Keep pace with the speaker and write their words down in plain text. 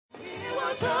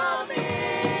come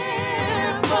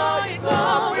in for your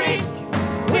glory.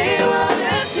 We will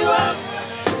lift you up.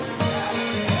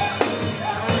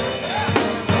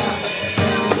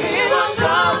 We will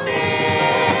come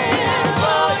in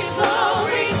for your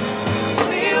glory.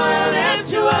 We will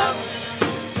lift you up.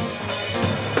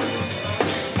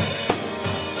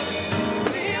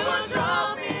 We will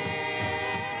come in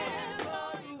for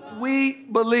your glory. We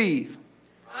believe.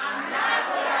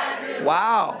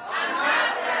 Wow.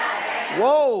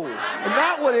 Whoa. And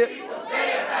not what it.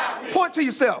 Point to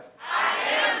yourself.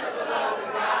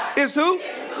 It's who?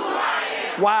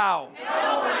 Wow.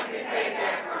 No one can take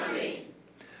that from me.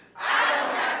 I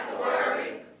don't have to worry.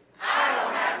 I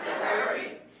don't have to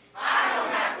hurry. I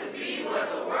don't have to be what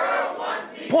the world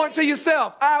wants me to be. Point to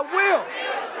yourself. I will.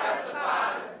 Trust the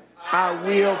Father. I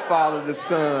will follow the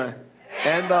Son,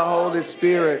 and the Holy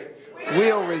Spirit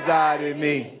will reside in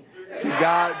me. To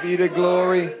God be the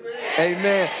glory.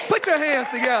 Amen. Put your hands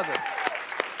together.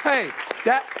 Hey,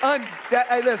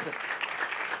 hey, listen.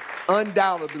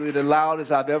 Undoubtedly the loudest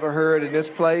I've ever heard in this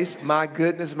place. My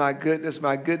goodness, my goodness,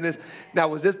 my goodness. Now,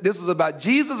 was this was about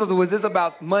Jesus, or was this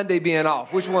about Monday being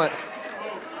off? Which one?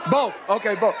 Both.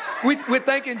 Okay, both. We're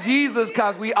thanking Jesus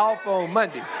because we off on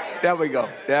Monday. There we go.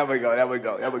 There we go. There we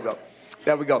go. There we go.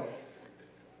 There we go.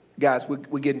 Guys,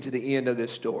 we're getting to the end of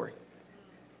this story.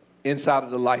 Inside of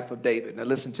the life of David. Now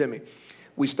listen to me.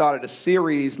 We started a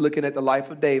series looking at the life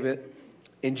of David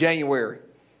in January.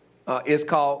 It's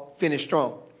called Finish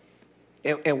Strong.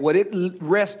 And what it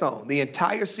rests on, the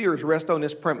entire series rests on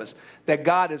this premise that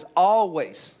God is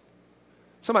always,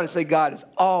 somebody say God is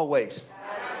always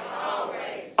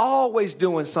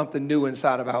doing something new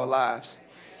inside of our lives.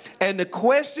 And the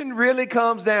question really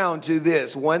comes down to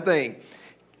this one thing.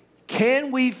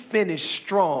 Can we finish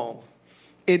strong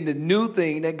in the new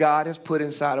thing that God has put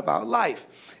inside of our life?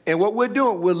 And what we're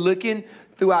doing, we're looking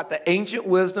throughout the ancient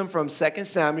wisdom from 2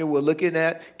 Samuel. We're looking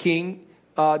at King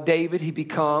David. He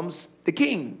becomes the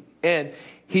king. And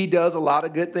he does a lot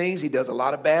of good things. He does a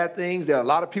lot of bad things. There are a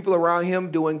lot of people around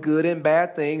him doing good and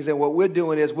bad things. And what we're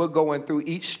doing is we're going through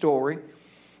each story.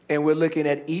 And we're looking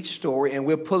at each story. And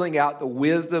we're pulling out the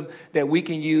wisdom that we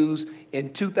can use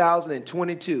in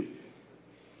 2022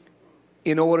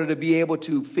 in order to be able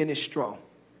to finish strong.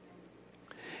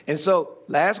 And so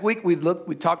last week we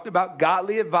talked about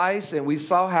godly advice, and we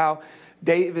saw how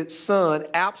David's son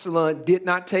Absalom did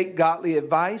not take godly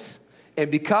advice,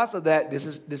 and because of that, this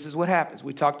is what happens.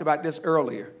 We talked about this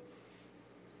earlier.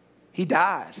 He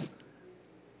dies.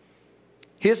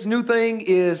 His new thing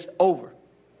is over.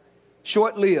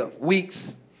 Short-lived,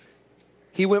 weeks.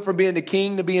 He went from being the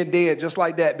king to being dead just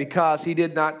like that because he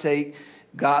did not take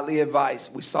godly advice.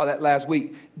 We saw that last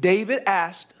week. David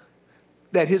asked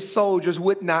that his soldiers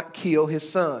would not kill his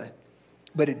son.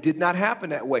 But it did not happen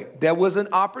that way. There was an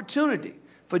opportunity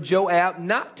for Joab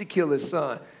not to kill his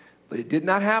son, but it did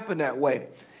not happen that way.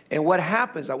 And what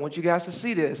happens, I want you guys to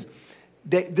see this,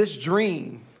 this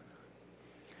dream,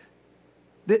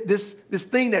 this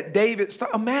thing that David,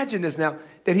 imagine this now,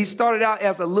 that he started out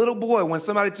as a little boy when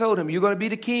somebody told him, you're going to be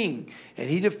the king. And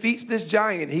he defeats this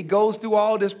giant. He goes through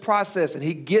all this process and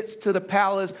he gets to the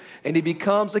palace and he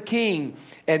becomes a king.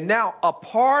 And now a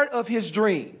part of his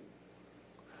dream,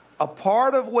 a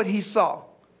part of what he saw,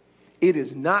 it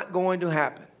is not going to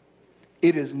happen.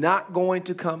 It is not going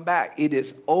to come back. It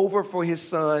is over for his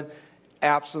son,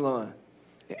 Absalom.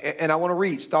 And I want to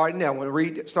read, starting now.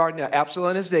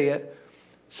 Absalom is dead.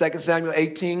 2 Samuel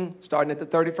 18, starting at the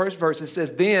 31st verse, it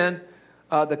says, Then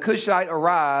the Cushite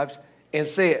arrived and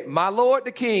said, My lord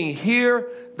the king, hear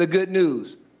the good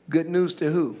news. Good news to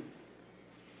who?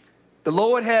 The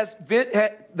Lord has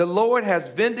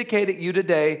vindicated you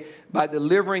today by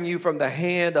delivering you from the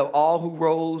hand of all who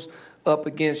rose up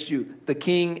against you. The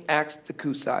king asked the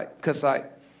Cushite,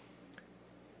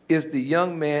 Is the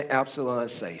young man Absalom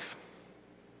safe?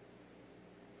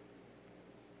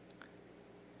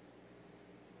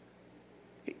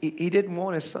 He didn't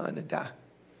want his son to die.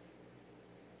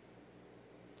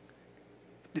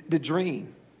 The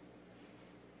dream,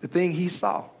 the thing he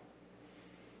saw,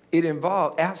 it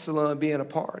involved Absalom being a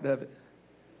part of it.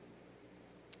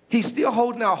 He's still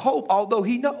holding out hope, although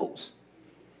he knows.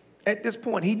 At this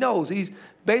point, he knows. He's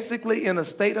basically in a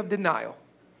state of denial.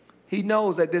 He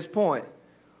knows at this point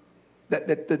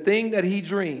that the thing that he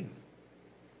dreamed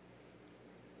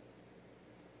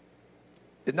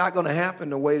is not going to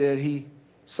happen the way that he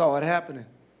saw it happening.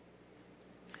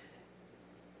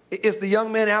 Is the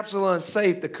young man Absalom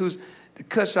safe? The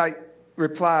Cushite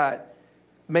replied,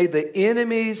 May the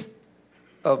enemies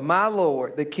of my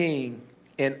lord, the king,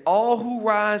 and all who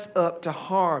rise up to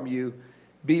harm you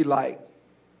be like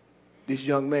this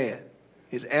young man.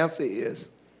 His answer is,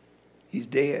 he's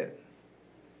dead.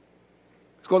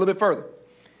 Let's go a little bit further.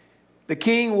 The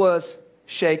king was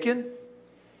shaken.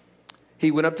 He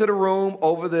went up to the room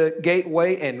over the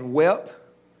gateway and wept.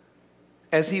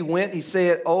 As he went, he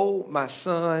said, "Oh, my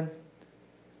son,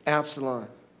 Absalom.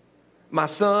 My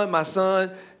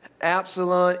son,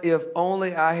 Absalom, if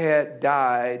only I had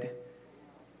died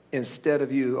instead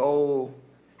of you. Oh,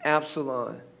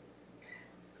 Absalom,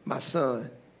 my son,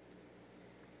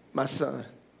 my son."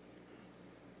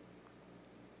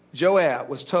 Joab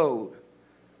was told,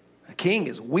 the king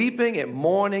is weeping and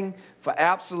mourning for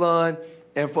Absalom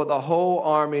and for the whole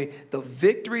army. The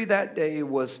victory that day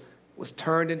was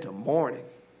turned into mourning.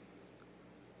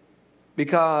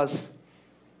 Because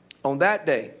on that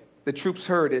day, the troops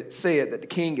heard it said that the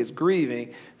king is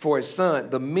grieving for his son.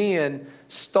 The men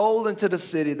stole into the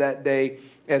city that day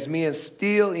as men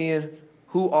steal in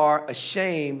who are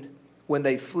ashamed when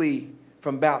they flee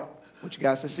from battle. I want you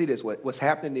guys to see this. What's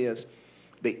happening is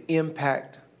the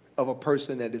impact of a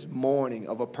person that is mourning,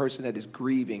 of a person that is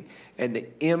grieving, and the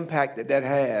impact that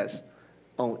has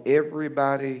on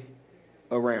everybody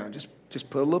around. Just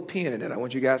put a little pin in it. I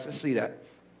want you guys to see that.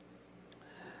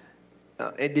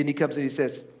 And then he comes and he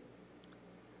says,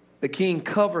 the king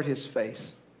covered his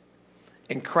face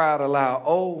and cried aloud,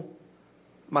 "Oh,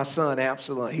 my son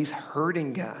Absalom." He's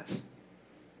hurting, guys.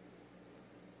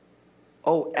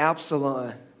 "Oh,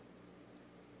 Absalom,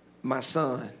 my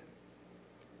son.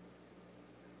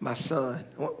 My son."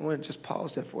 I want to just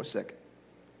pause there for a second.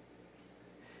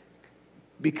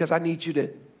 Because I need you to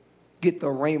get the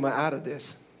rhema out of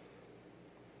this.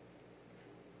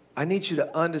 I need you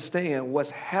to understand what's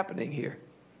happening here.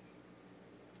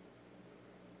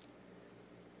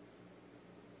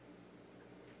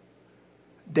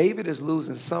 David is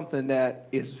losing something that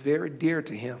is very dear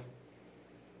to him.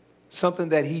 Something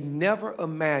that he never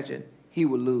imagined he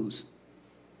would lose.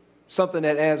 Something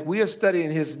that as we are studying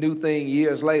his new thing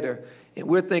years later, and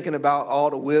we're thinking about all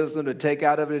the wisdom to take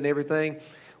out of it and everything,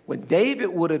 when David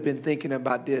would have been thinking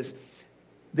about this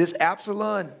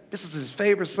Absalom, this is his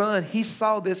favorite son. He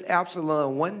saw this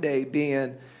Absalom one day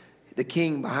being the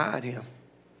king behind him.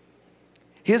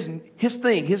 His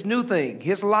thing, his new thing,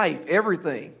 his life,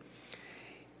 everything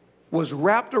was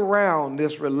wrapped around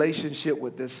this relationship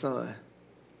with this son.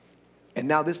 And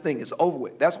now this thing is over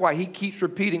with. That's why he keeps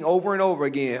repeating over and over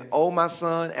again, "Oh, my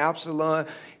son, Absalom."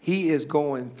 He is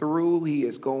going through, he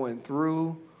is going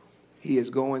through, he is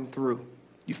going through.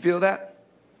 You feel that?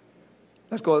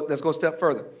 Let's go a step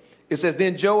further. It says,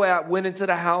 then Joab went into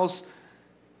the house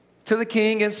to the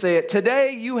king and said,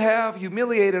 "Today you have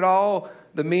humiliated all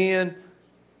the men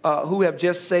who have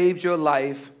just saved your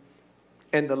life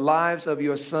and the lives of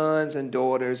your sons and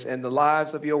daughters and the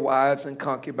lives of your wives and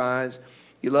concubines.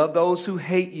 You love those who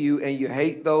hate you and you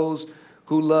hate those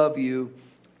who love you.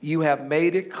 You have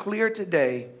made it clear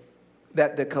today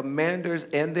that the commanders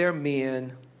and their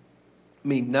men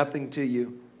mean nothing to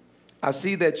you. I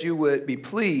see that you would be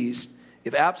pleased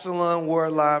if Absalom were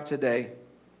alive today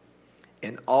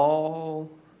and all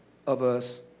of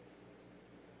us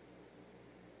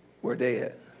were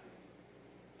dead.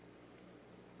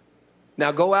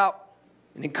 Now go out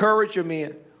and encourage your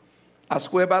men. I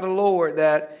swear by the Lord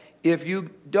that if you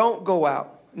don't go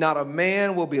out, not a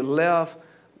man will be left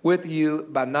with you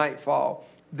by nightfall.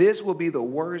 This will be the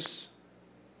worst.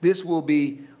 This will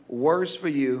be worse for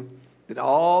you than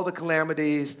all the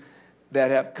calamities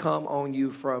that have come on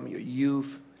you from your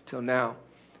youth till now."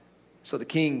 So the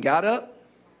king got up.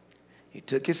 He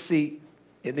took his seat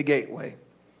in the gateway.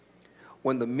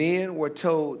 When the men were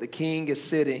told the king is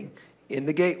sitting in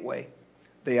the gateway,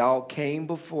 they all came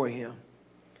before him.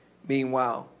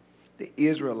 Meanwhile, the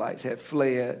Israelites had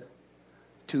fled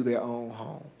to their own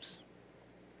homes.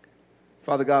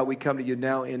 Father God, we come to you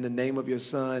now in the name of your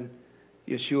Son,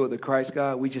 Yeshua the Christ,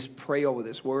 God. We just pray over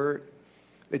this word,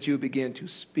 that you begin to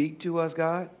speak to us,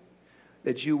 God,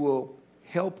 that you will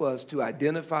help us to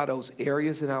identify those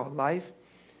areas in our life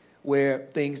where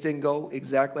things didn't go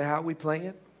exactly how we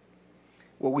planned,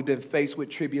 where we've been faced with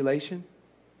tribulation,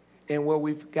 and where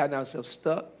we've gotten ourselves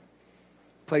stuck,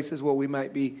 places where we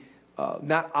might be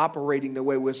not operating the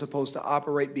way we're supposed to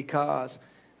operate because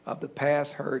of the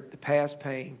past hurt, the past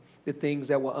pain, the things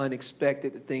that were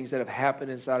unexpected, the things that have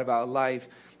happened inside of our life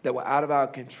that were out of our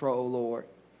control, Lord.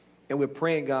 And we're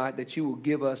praying, God, that you will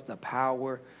give us the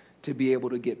power to be able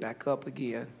to get back up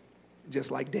again, just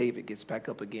like David gets back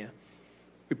up again.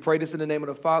 We pray this in the name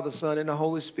of the Father, Son, and the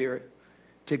Holy Spirit.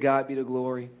 To God be the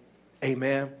glory.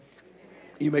 Amen.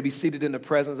 You may be seated in the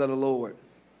presence of the Lord.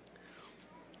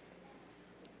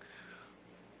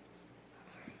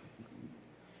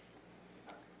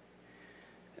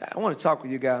 I want to talk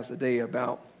with you guys today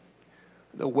about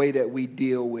the way that we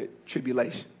deal with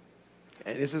tribulation.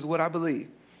 And this is what I believe,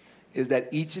 is that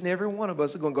each and every one of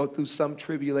us are going to go through some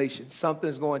tribulation.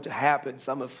 Something's going to happen,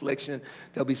 some affliction.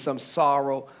 There'll be some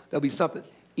sorrow. There'll be something.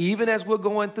 Even as we're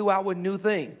going through our new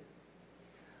thing,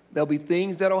 there'll be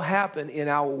things that'll happen in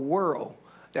our world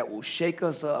that will shake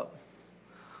us up,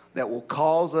 that will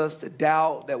cause us to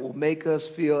doubt, that will make us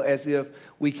feel as if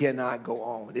we cannot go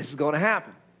on. This is going to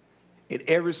happen in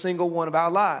every single one of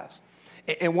our lives.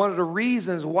 And one of the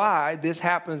reasons why this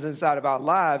happens inside of our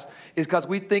lives is because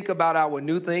we think about our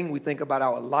new thing. We think about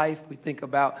our life. We think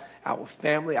about our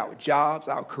family, our jobs,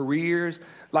 our careers,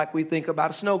 like we think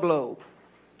about a snow globe.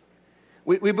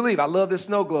 We believe, I love this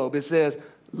snow globe. It says,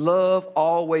 love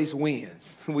always wins.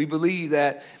 We believe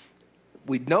that,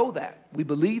 we know that, we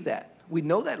believe that. We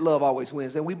know that love always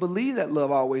wins, and we believe that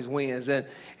love always wins. And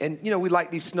you know, we like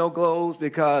these snow globes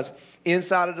because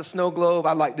inside of the snow globe,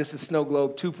 I like this is snow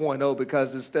globe 2.0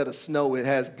 because instead of snow, it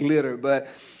has glitter. But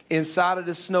inside of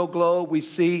the snow globe, we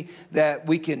see that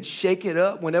we can shake it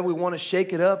up whenever we want to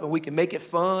shake it up, and we can make it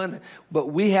fun.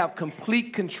 But we have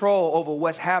complete control over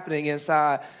what's happening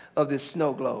inside of this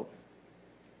snow globe.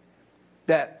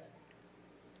 That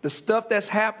the stuff that's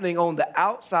happening on the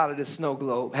outside of this snow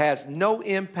globe has no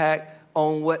impact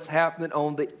on what's happening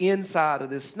on the inside of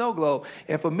this snow globe.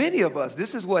 And for many of us,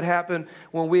 this is what happened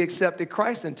when we accepted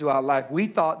Christ into our life. We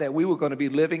thought that we were going to be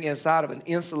living inside of an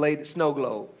insulated snow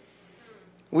globe.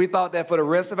 We thought that for the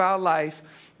rest of our life,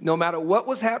 no matter what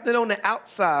was happening on the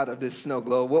outside of this snow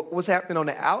globe, what was happening on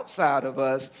the outside of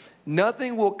us,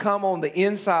 nothing will come on the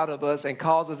inside of us and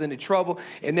cause us any trouble.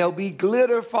 And there'll be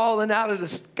glitter falling out of the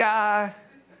sky.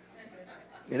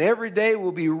 And every day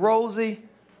will be rosy.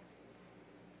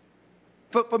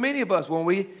 For many of us, when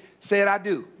we said I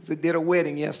do, we did a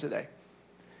wedding yesterday.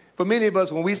 For many of us,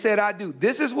 when we said I do,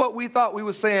 this is what we thought we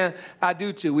were saying I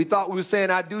do to. We thought we were saying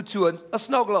I do to a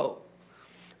snow globe.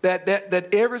 That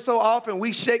every so often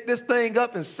we shake this thing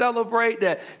up and celebrate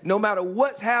that no matter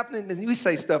what's happening, and we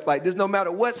say stuff like this, no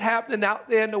matter what's happening out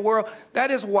there in the world,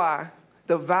 that is why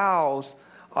the vows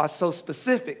are so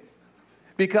specific.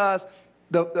 Because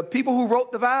the people who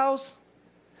wrote the vows,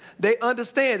 they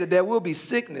understand that there will be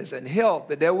sickness and health,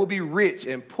 that there will be rich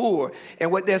and poor.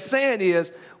 And what they're saying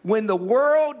is, when the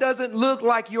world doesn't look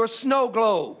like your snow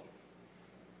globe,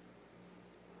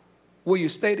 will you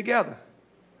stay together?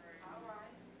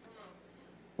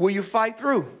 Will you fight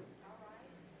through?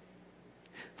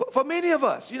 For many of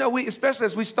us, you know, especially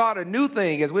as we start a new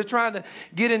thing, as we're trying to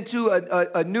get into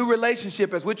a new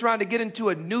relationship, as we're trying to get into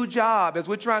a new job, as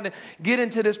we're trying to get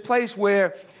into this place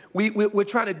where we're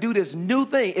trying to do this new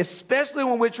thing, especially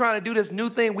when we're trying to do this new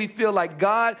thing we feel like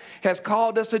God has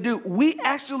called us to do. We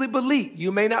actually believe,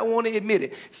 you may not want to admit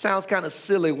it. Sounds kind of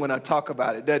silly when I talk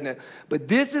about it, doesn't it? But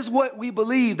this is what we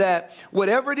believe, that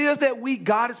whatever it is that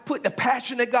God has put, the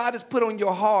passion that God has put on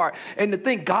your heart, and the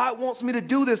thing, God wants me to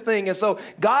do this thing. And so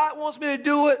God wants me to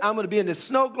do it. I'm going to be in this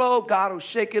snow globe. God will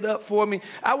shake it up for me.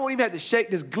 I won't even have to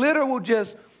shake this. Glitter will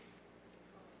just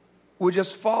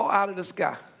fall out of the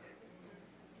sky.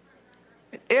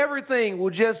 Everything will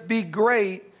just be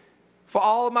great for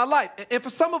all of my life. And for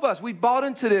some of us, we bought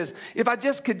into this. If I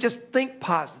just could just think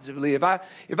positively, if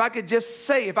I could just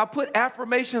say, if I put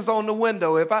affirmations on the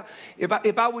window, if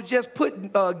I would just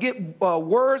get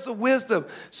words of wisdom,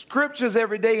 scriptures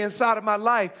every day inside of my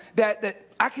life, that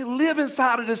I can live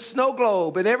inside of this snow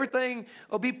globe and everything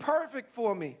will be perfect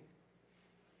for me.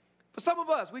 For some of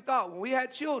us, we thought when we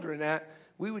had children that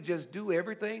we would just do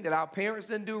everything that our parents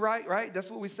didn't do right? That's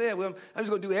what we said. Well, I'm just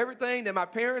going to do everything that my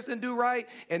parents didn't do right,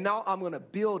 and now I'm going to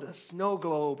build a snow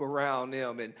globe around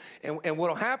them. And what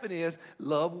will happen is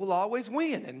love will always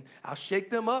win, and I'll shake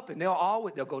them up, and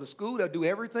they'll go to school. They'll do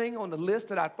everything on the list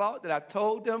that I thought, that I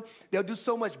told them. They'll do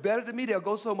so much better than me. They'll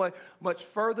go so much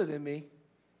further than me.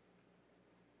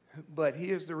 But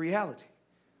here's the reality.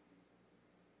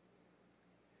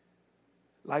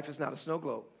 Life is not a snow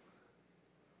globe.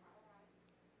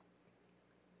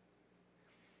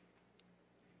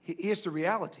 Here's the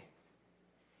reality.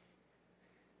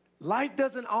 Life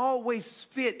doesn't always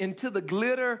fit into the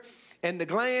glitter and the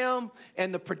glam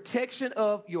and the protection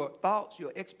of your thoughts,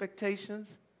 your expectations.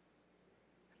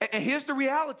 And here's the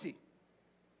reality.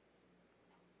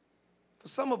 For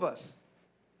some of us,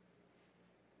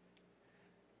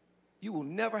 you will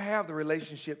never have the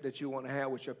relationship that you want to have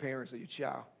with your parents or your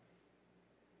child.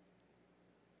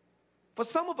 For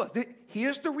some of us,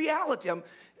 here's the reality.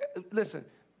 Listen.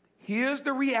 Here's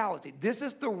the reality. This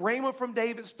is the Rhema from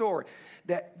David's story.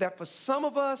 That for some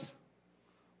of us,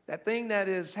 that thing that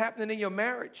is happening in your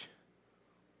marriage,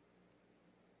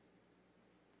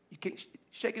 You keep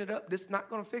shaking it up. This is not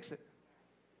going to fix it.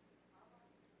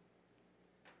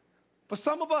 For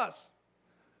some of us,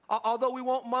 although we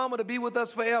want mama to be with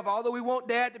us forever, although we want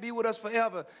dad to be with us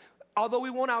forever, although we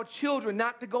want our children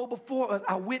not to go before us,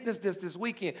 I witnessed this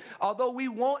weekend. Although we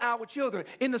want our children,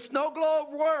 in the snow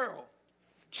globe world,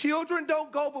 children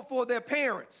don't go before their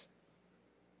parents.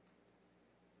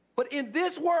 But in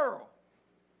this world,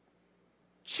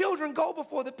 children go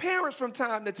before the parents from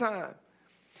time to time.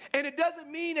 And it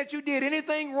doesn't mean that you did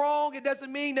anything wrong. It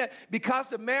doesn't mean that because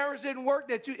the marriage didn't work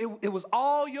that it was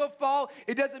all your fault.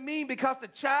 It doesn't mean because the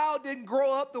child didn't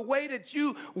grow up the way that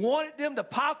you wanted them, the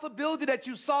possibility that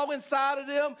you saw inside of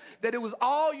them, that it was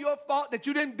all your fault, that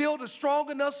you didn't build a strong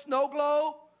enough snow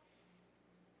globe.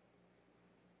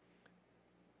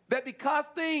 That because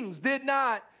things did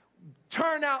not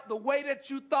turn out the way that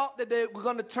you thought that they were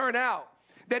going to turn out,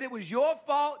 that it was your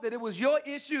fault, that it was your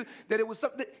issue, that it was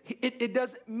something. It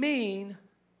doesn't mean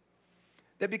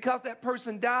that because that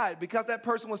person died, because that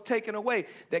person was taken away,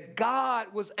 that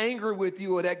God was angry with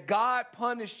you or that God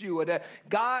punished you or that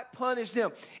God punished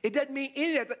them. It doesn't mean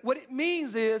any of that. What it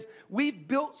means is we've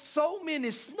built so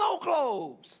many snow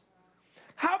globes.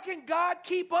 How can God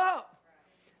keep up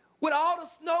with all the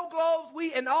snow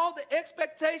globes and all the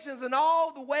expectations and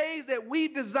all the ways that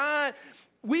we've designed?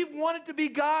 We've wanted to be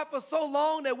God for so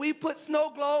long that we put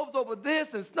snow globes over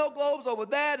this and snow globes over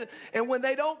that. And when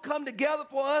they don't come together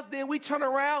for us, then we turn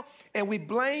around and we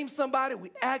blame somebody.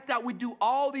 We act out. We do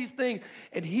all these things.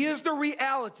 And here's the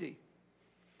reality.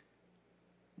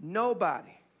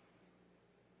 Nobody,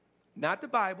 not the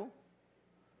Bible,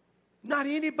 not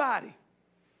anybody,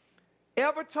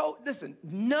 ever told, listen,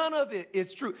 none of it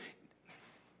is true.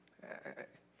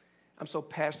 I'm so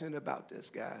passionate about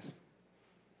this, guys.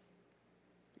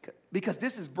 Because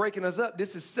this is breaking us up.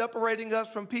 This is separating us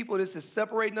from people. This is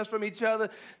separating us from each other.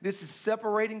 This is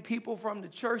separating people from the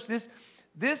church.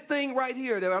 This thing right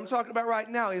here that I'm talking about right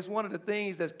now is one of the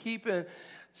things that's keeping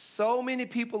so many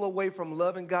people away from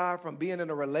loving God, from being in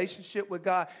a relationship with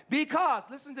God. Because,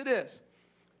 listen to this,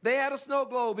 they had a snow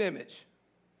globe image.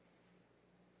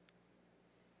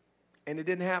 And it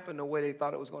didn't happen the way they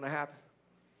thought it was going to happen.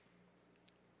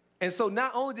 And so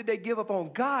not only did they give up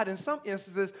on God, in some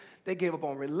instances, they gave up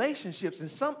on relationships. In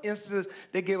some instances,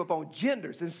 they gave up on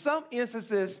genders. In some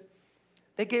instances,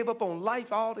 they gave up on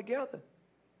life altogether.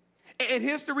 And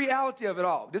here's the reality of it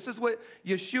all. This is what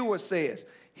Yeshua says.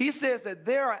 He says that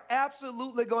there are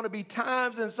absolutely going to be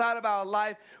times inside of our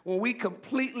life when we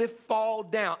completely fall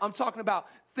down. I'm talking about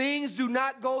things do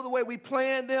not go the way we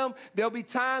planned them. There'll be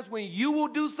times when you will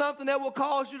do something that will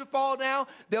cause you to fall down.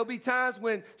 There'll be times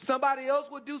when somebody else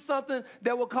will do something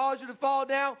that will cause you to fall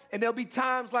down. And there'll be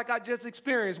times like I just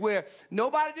experienced where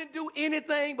nobody didn't do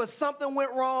anything, but something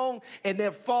went wrong and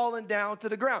they're falling down to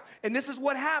the ground. And this is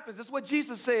what happens. This is what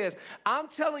Jesus says. I'm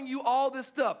telling you all this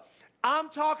stuff. I'm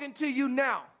talking to you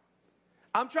now.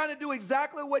 I'm trying to do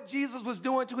exactly what Jesus was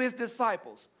doing to his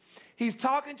disciples. He's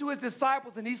talking to his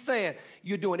disciples and he's saying,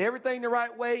 you're doing everything the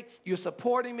right way. You're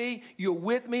supporting me. You're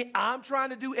with me. I'm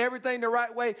trying to do everything the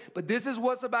right way. But this is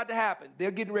what's about to happen. They're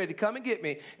getting ready to come and get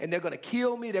me. And they're going to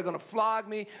kill me. They're going to flog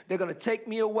me. They're going to take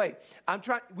me away.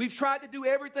 We've tried to do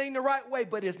everything the right way,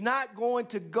 but it's not going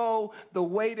to go the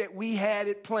way that we had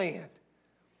it planned.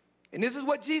 And this is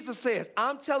what Jesus says.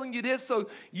 I'm telling you this so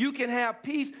you can have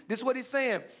peace. This is what he's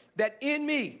saying. That in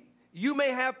me, you may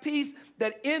have peace.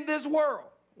 That in this world,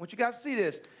 I want you guys to see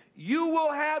this. You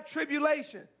will have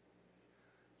tribulation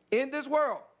in this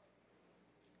world.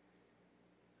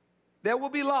 There will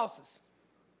be losses.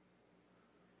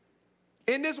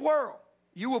 In this world,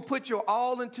 you will put your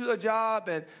all into a job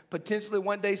and potentially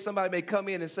one day somebody may come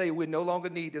in and say, we no longer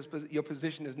need this. Your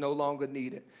position is no longer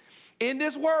needed. In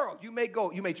this world, you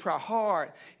may try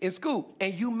hard in school,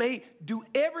 and you may do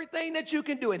everything that you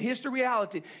can do. And here's the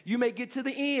reality. You may get to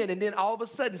the end, and then all of a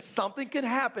sudden, something can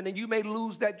happen, and you may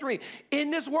lose that dream. In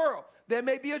this world, there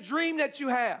may be a dream that you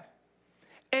have,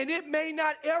 and it may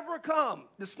not ever come.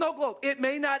 The snow globe, it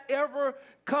may not ever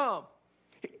come.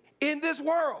 In this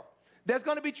world, there's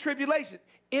going to be tribulation.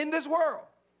 In this world,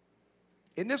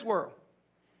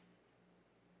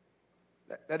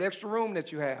 that extra room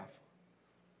that you have,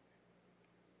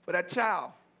 for that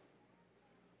child,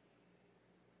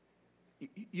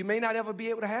 you may not ever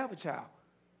be able to have a child.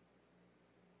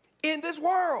 In this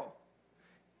world,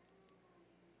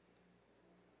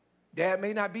 dad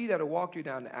may not be there to walk you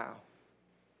down the aisle.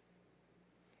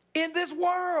 In this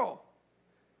world,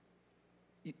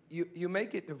 you may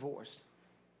get divorced.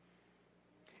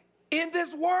 In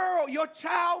this world, your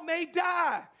child may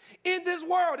die. In this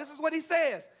world, this is what he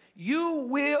says, you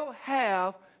will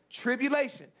have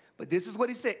tribulation. But this is what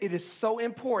he said. It is so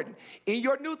important. In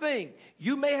your new thing,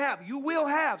 you will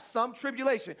have some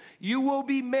tribulation. You will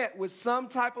be met with some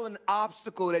type of an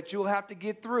obstacle that you'll have to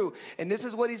get through. And this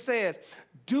is what he says.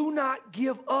 Do not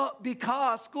give up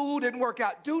because school didn't work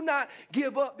out. Do not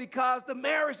give up because the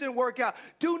marriage didn't work out.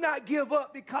 Do not give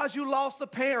up because you lost a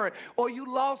parent or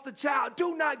you lost a child.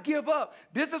 Do not give up.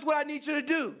 This is what I need you to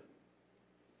do.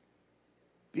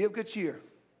 Be of good cheer.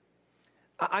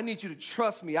 I need you to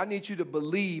trust me. I need you to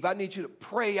believe. I need you to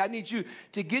pray. I need you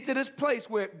to get to this place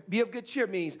where be of good cheer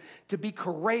means to be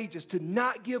courageous, to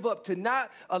not give up, to not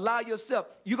allow yourself.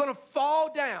 You're going to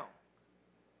fall down.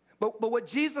 But what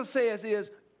Jesus says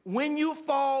is, when you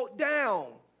fall down,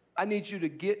 I need you to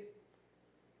get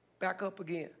back up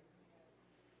again.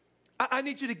 I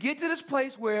need you to get to this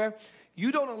place where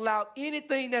you don't allow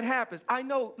anything that happens. I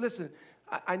know, listen,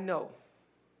 I know.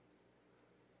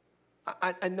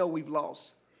 I know we've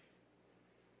lost.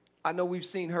 I know we've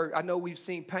seen hurt. I know we've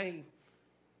seen pain.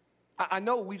 I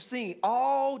know we've seen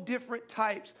all different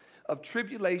types of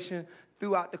tribulation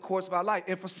throughout the course of our life.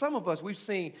 And for some of us, we've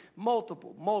seen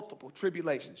multiple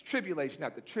tribulations, tribulation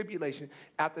after tribulation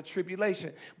after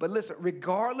tribulation. But listen,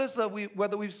 regardless of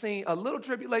whether we've seen a little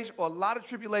tribulation or a lot of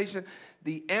tribulation,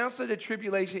 the answer to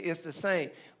tribulation is the same.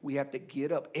 We have to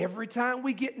get up. Every time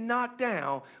we get knocked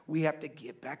down, we have to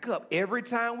get back up. Every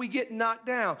time we get knocked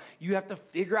down, you have to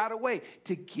figure out a way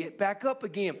to get back up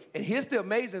again. And here's the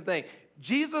amazing thing.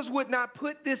 Jesus would not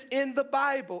put this in the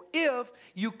Bible if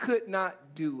you could not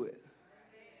do it.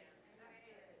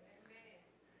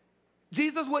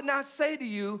 Jesus would not say to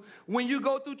you when you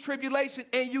go through tribulation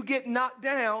and you get knocked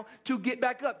down to get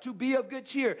back up, to be of good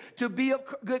cheer, to be of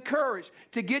good courage,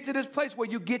 to get to this place where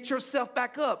you get yourself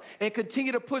back up and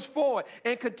continue to push forward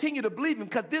and continue to believe him,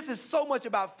 because this is so much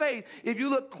about faith. If you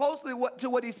look closely to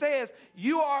what he says,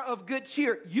 you are of good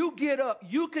cheer. You get up.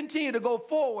 You continue to go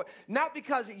forward, not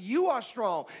because you are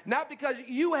strong, not because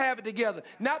you have it together,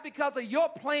 not because of your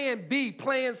plan B,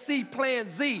 plan C,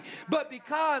 plan Z, but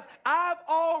because I've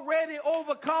already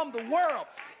overcome the world.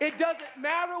 It doesn't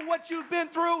matter what you've been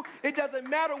through. It doesn't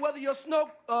matter whether your snow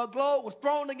globe was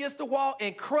thrown against the wall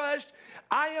and crushed.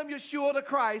 I am Yeshua the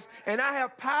Christ, and I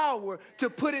have power to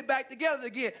put it back together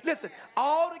again. Listen,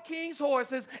 all the king's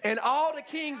horses and all the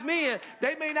king's men,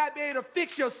 they may not be able to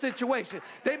fix your situation.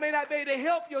 They may not be able to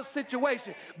help your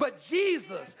situation. But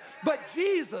Jesus,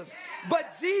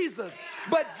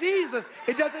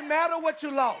 it doesn't matter what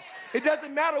you lost. It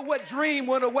doesn't matter what dream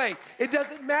went away. It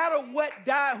doesn't matter what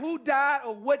died, who died,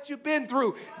 or what you've been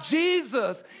through.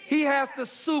 Jesus, he has the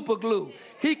super glue.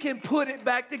 He can put it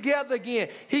back together again.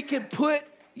 He can put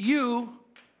you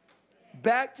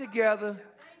back together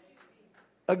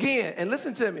again. And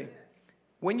listen to me.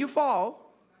 When you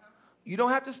fall, you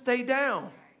don't have to stay down.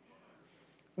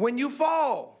 When you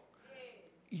fall,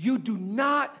 you do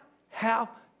not have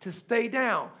to stay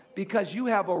down, because you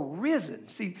have arisen.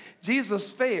 See, Jesus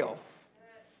fell.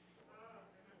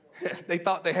 They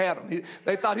thought they had him.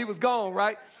 They thought he was gone,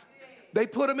 right? They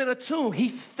put him in a tomb. He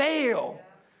fell.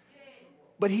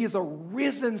 But he is a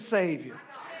risen Savior.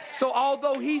 So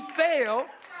although he fell,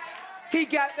 he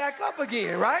got back up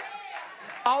again, right?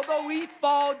 Although we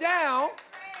fall down,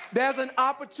 there's an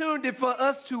opportunity for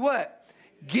us to what?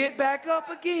 Get back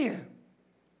up again.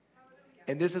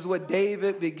 And this is what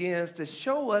David begins to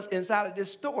show us inside of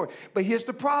this story. But here's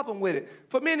the problem with it.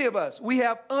 For many of us, we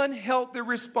have unhealthy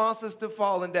responses to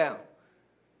falling down.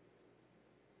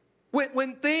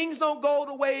 When things don't go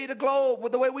the way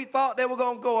the way we thought they were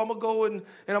going to go, I'm going to go and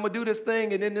I'm going to do this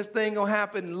thing, and then this thing going to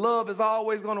happen. Love is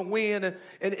always going to win, and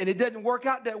it doesn't work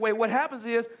out that way. What happens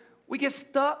is we get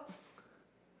stuck.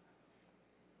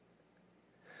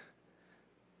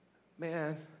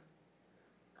 Man,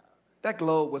 that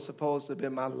globe was supposed to have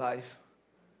been my life.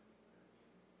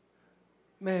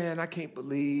 Man, I can't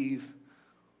believe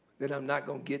that I'm not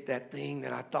going to get that thing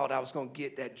that I thought I was going to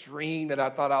get, that dream that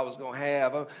I thought I was going to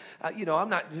have. I'm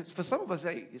not, for some of us,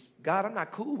 hey, God, I'm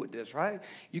not cool with this, right?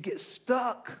 You get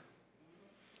stuck.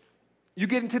 You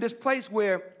get into this place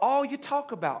where all you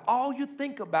talk about, all you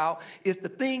think about is the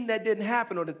thing that didn't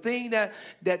happen, or the thing that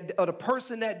or the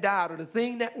person that died, or the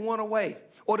thing that went away,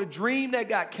 or the dream that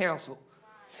got canceled.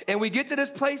 And we get to this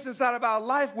place inside of our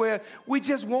life where we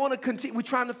just want to continue. We're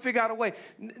trying to figure out a way.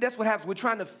 That's what happens. We're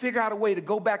trying to figure out a way to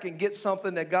go back and get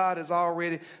something that God has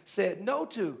already said no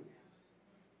to.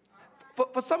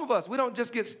 For some of us, we don't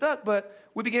just get stuck, but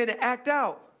we begin to act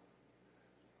out.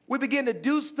 We begin to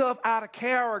do stuff out of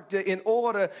character in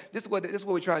order. This is what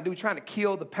we're trying to do. We're trying to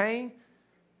kill the pain.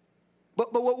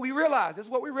 But what we realize, this is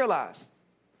what we realize.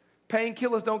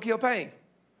 Painkillers don't kill pain.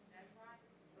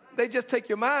 They just take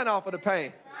your mind off of the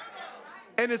pain.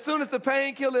 And as soon as the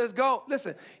painkiller is gone,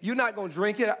 listen, you're not going to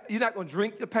drink it. You're not going to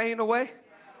drink the pain away.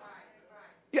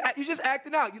 You're just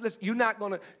acting out. You're not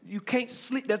going to, you can't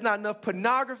sleep. There's not enough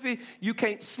pornography. You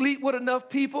can't sleep with enough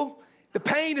people. The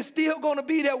pain is still going to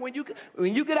be there when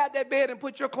you get out that bed and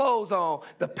put your clothes on.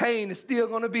 The pain is still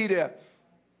going to be there.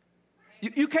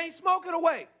 You can't smoke it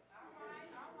away.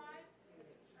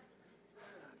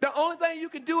 The only thing you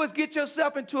can do is get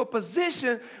yourself into a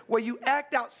position where you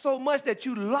act out so much that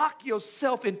you lock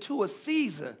yourself into a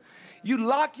season. You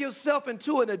lock yourself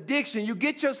into an addiction. You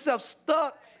get yourself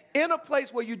stuck in a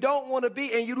place where you don't want to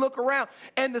be, and you look around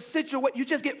and the situation, you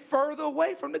just get further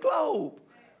away from the globe.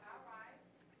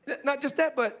 Not just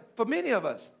that, but for many of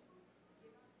us,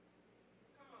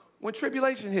 when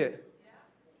tribulation hit,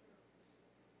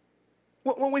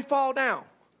 when we fall down,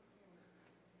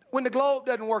 when the globe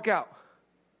doesn't work out,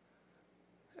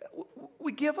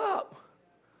 we give up.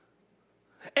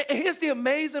 And here's the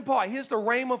amazing part. Here's the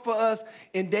rhema for us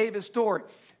in David's story.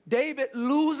 David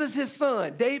loses his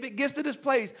son. David gets to this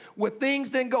place where things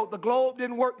didn't go. The globe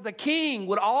didn't work. The king,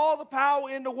 with all the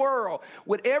power in the world,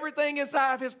 with everything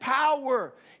inside of his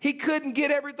power, he couldn't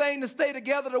get everything to stay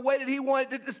together the way that he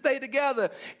wanted it to stay together.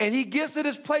 And he gets to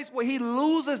this place where he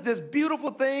loses this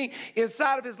beautiful thing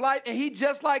inside of his life. And he,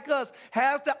 just like us,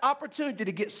 has the opportunity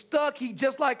to get stuck. He,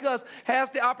 just like us,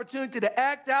 has the opportunity to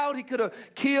act out. He could have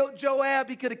killed Joab.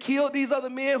 He could have killed these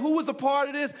other men. Who was a part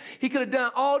of this? He could have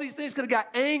done all these things. Could have got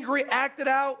angry, acted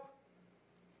out.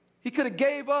 He could have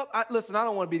gave up. Listen, I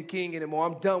don't want to be the king anymore.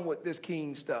 I'm done with this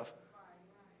king stuff.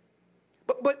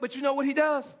 But you know what he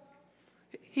does?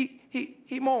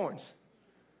 He mourns.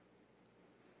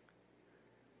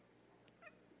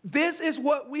 This is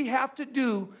what we have to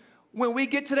do when we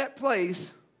get to that place,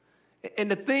 and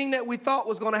the thing that we thought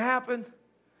was going to happen,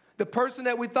 the person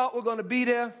that we thought were going to be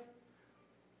there,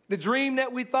 the dream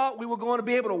that we thought we were going to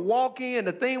be able to walk in,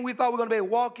 the thing we thought we were going to be able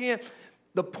to walk in,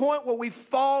 the point where we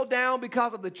fall down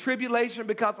because of the tribulation,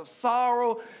 because of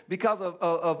sorrow, because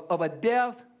of a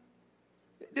death.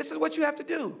 This is what you have to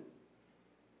do.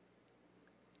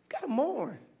 You got to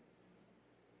mourn.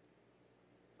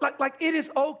 Like it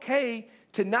is okay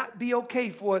to not be okay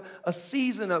for a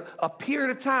season, a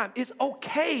period of time. It's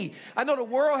okay. I know the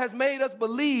world has made us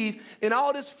believe in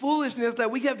all this foolishness that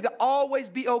we have to always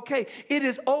be okay. It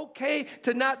is okay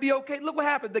to not be okay. Look what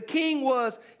happened. The king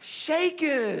was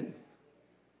shaken.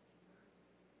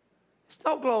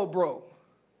 Snow globe broke.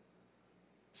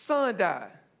 Son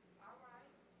died.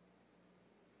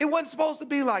 It wasn't supposed to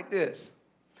be like this.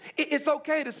 It's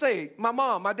okay to say, my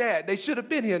mom, my dad, they should have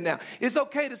been here now. It's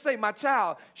okay to say, my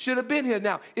child should have been here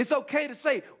now. It's okay to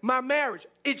say, my marriage,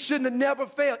 it shouldn't have never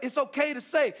failed. It's okay to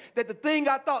say that the thing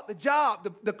I thought, the job,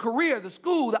 the career, the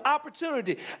school, the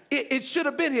opportunity, it should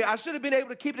have been here. I should have been able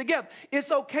to keep it together.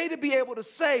 It's okay to be able to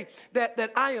say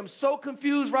that I am so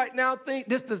confused right now.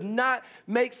 This does not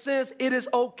make sense. It is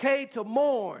okay to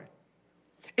mourn.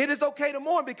 It is okay to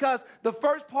mourn because the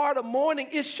first part of mourning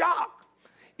is shock.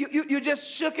 You just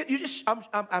shook it.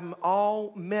 I'm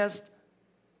all messed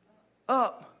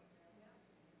up.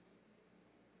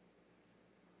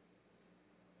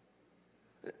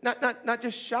 Not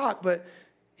just shocked, but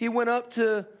he went up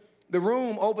to the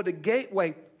room over the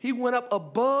gateway. He went up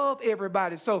above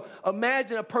everybody. So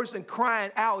imagine a person crying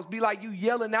out. It'd be like you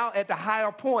yelling out at the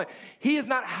higher point. He is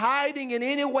not hiding in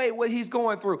any way what he's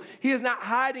going through. He is not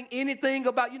hiding anything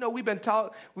about, we've been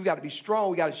taught we've got to be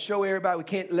strong. We got to show everybody. We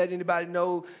can't let anybody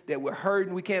know that we're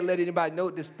hurting. We can't let anybody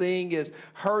know this thing is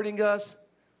hurting us.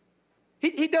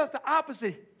 He does the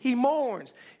opposite. He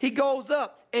mourns. He goes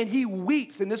up and he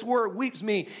weeps. And this word weeps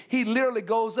means he literally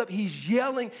goes up. He's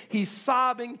yelling. He's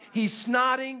sobbing. He's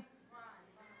snotting.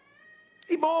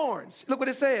 He mourns. Look what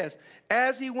it says.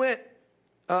 As he went,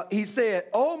 he said,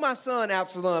 "Oh, my son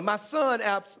Absalom, my son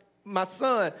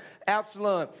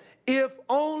Absalom, if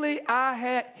only I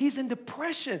had," he's in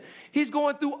depression. He's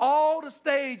going through all the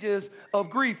stages of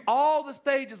grief, all the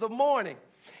stages of mourning.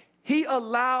 He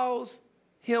allows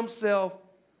himself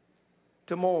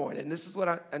to mourn. And this is what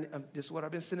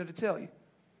I've been sent to tell you.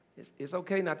 It's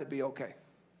okay not to be okay.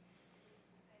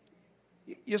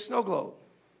 Your snow globe.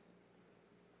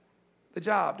 The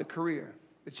job, the career,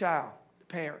 the child, the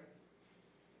parent.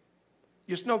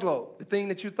 Your snow globe, the thing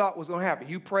that you thought was going to happen.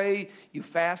 You prayed, you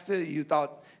fasted, you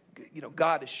thought,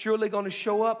 God is surely going to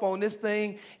show up on this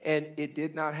thing, and it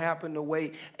did not happen the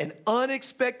way. An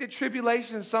unexpected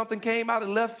tribulation, something came out of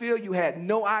left field. You had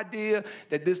no idea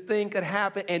that this thing could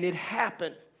happen, and it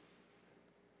happened.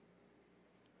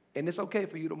 And it's okay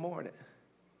for you to mourn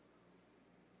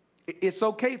it. It's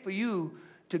okay for you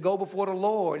to go before the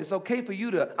Lord. It's okay for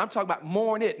you to, I'm talking about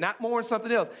mourn it, not mourn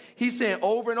something else. He's saying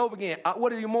over and over again,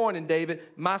 what are you mourning, David?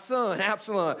 My son,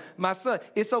 Absalom, my son.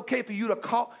 It's okay for you to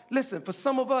call. Listen, for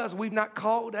some of us, we've not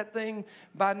called that thing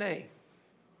by name.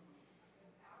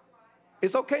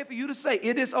 It's okay for you to say,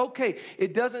 it is okay.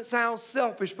 It doesn't sound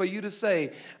selfish for you to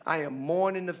say, I am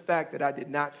mourning the fact that I did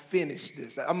not finish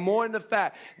this. I'm mourning the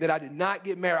fact that I did not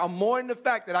get married. I'm mourning the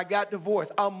fact that I got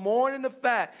divorced. I'm mourning the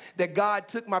fact that God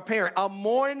took my parent. I'm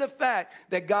mourning the fact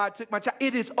that God took my child.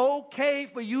 It is okay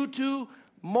for you to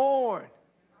mourn.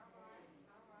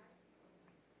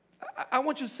 I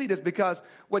want you to see this, because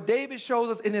what David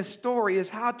shows us in his story is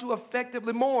how to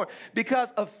effectively mourn.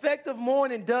 Because effective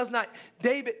mourning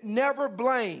David never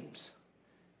blames.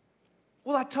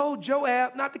 Well, I told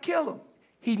Joab not to kill him.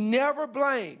 He never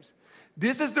blames.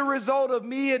 This is the result of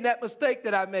me and that mistake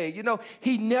that I made. You know,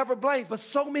 he never blames. But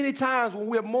so many times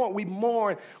when we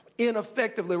mourn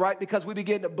ineffectively, right? Because we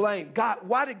begin to blame. God,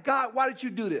 why did you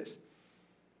do this?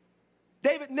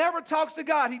 David never talks to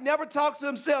God. He never talks to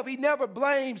himself. He never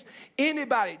blames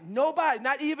anybody. Nobody,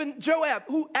 not even Joab,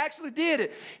 who actually did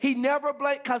it. He never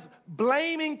blames, because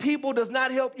blaming people does not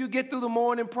help you get through the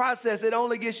mourning process. It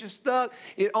only gets you stuck.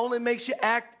 It only makes you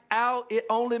act out. It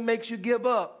only makes you give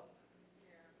up.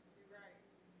 Yeah, you're right.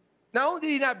 Not only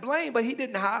did he not blame, but he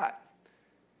didn't hide.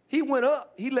 He went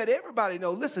up. He let everybody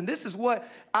know, listen, this is what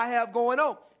I have going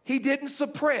on. He didn't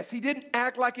suppress. He didn't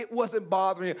act like it wasn't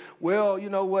bothering him. Well, you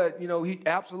know what?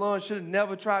 Absalom should have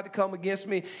never tried to come against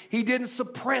me. He didn't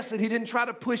suppress it. He didn't try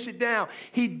to push it down.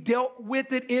 He dealt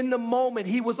with it in the moment.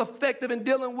 He was effective in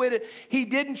dealing with it. He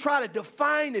didn't try to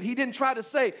define it. He didn't try to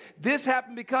say, this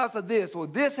happened because of this, or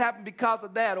this happened because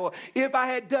of that, or if I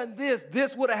had done this,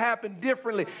 this would have happened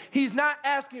differently. He's not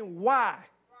asking why.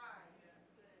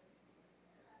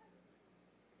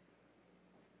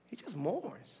 He just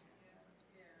mourns.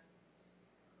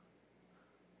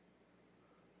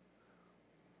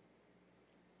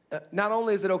 Not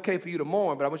only is it okay for you to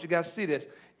mourn, but I want you guys to see this.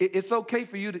 It's okay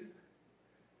for you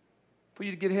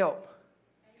to get help.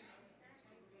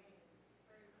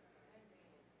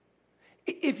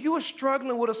 If you are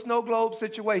struggling with a snow globe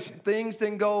situation, things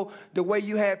didn't go the way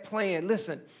you had planned,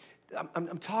 listen,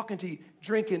 I'm talking to you.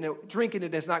 Drinking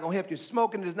it that's not going to help you.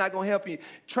 Smoking it is not going to help you.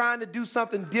 Trying to do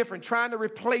something different. Trying to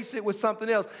replace it with something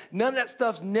else. None of that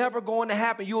stuff's never going to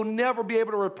happen. You'll never be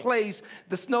able to replace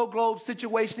the snow globe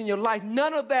situation in your life.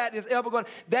 None of that is ever going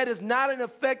to. That is not an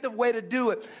effective way to do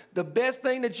it. The best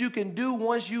thing that you can do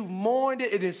once you've mourned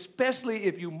it, and especially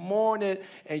if you mourn it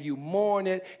and you mourn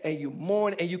it and you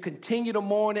mourn it and you continue to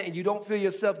mourn it and you don't feel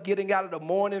yourself getting out of the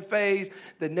mourning phase,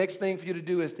 the next thing for you to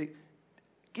do is to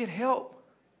get help.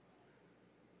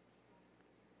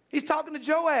 He's talking to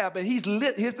Joab, and here's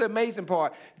the amazing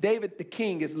part. David, the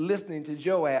king, is listening to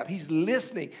Joab. He's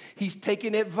listening. He's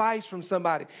taking advice from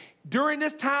somebody. During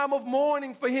this time of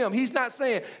mourning for him, he's not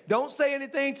saying, don't say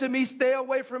anything to me. Stay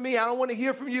away from me. I don't want to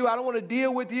hear from you. I don't want to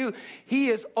deal with you. He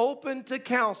is open to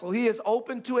counsel. He is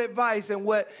open to advice. And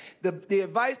what the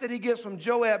advice that he gives from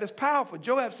Joab is powerful.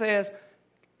 Joab says,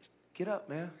 get up,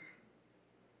 man.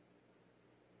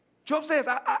 Job says,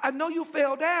 I know you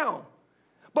fell down,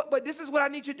 but this is what I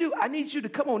need you to do. I need you to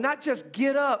come on, not just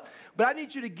get up, but I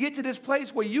need you to get to this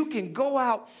place where you can go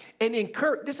out and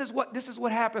encourage. This is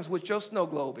what happens with your snow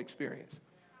globe experience.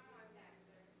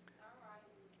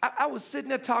 I was sitting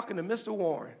there talking to Mr.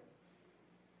 Warren,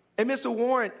 and Mr.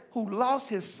 Warren, who lost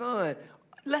his son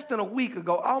less than a week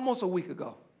ago, almost a week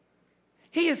ago,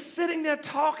 he is sitting there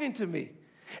talking to me.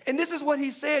 And this is what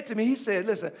he said to me. He said,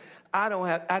 listen,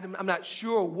 I'm not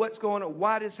sure what's going on,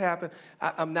 why this happened.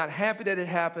 I'm not happy that it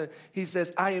happened. He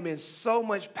says, I am in so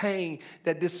much pain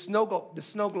that the snow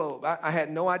globe, I had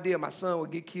no idea my son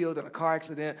would get killed in a car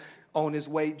accident on his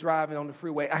way driving on the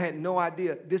freeway. I had no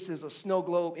idea this is a snow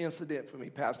globe incident for me,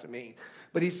 Pastor Mean.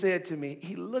 But he said to me,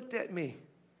 he looked at me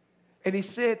and he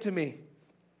said to me,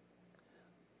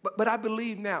 but I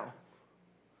believe now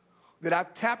that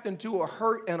I've tapped into a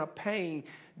hurt and a pain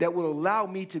that will allow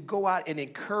me to go out and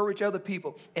encourage other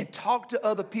people and talk to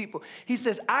other people. He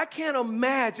says, I can't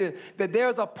imagine that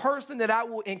there's a person that I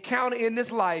will encounter in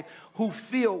this life who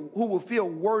will feel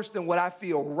worse than what I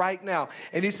feel right now.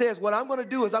 And he says, what I'm going to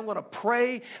do is I'm going to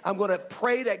pray. I'm going to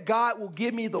pray that God will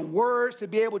give me the words to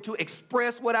be able to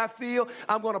express what I feel.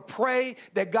 I'm going to pray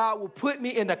that God will put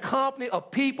me in the company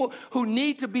of people who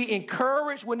need to be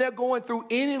encouraged when they're going through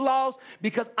any loss,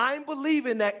 because I'm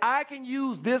believing that I can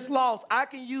use this loss. I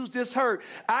can use this hurt.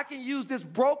 I can use this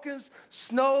broken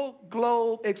snow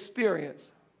globe experience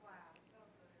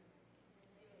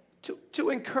to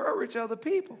encourage other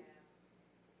people.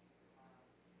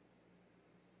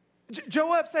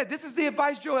 Joab said, this is the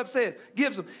advice Joab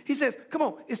gives him. He says, come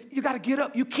on, you got to get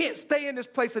up. You can't stay in this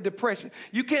place of depression.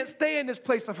 You can't stay in this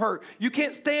place of hurt. You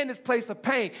can't stay in this place of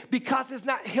pain because it's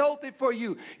not healthy for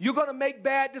you. You're going to make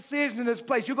bad decisions in this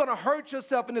place. You're going to hurt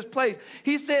yourself in this place.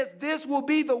 He says, this will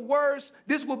be the worst.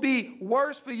 This will be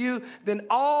worse for you than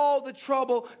all the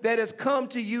trouble that has come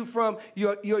to you from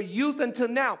your youth until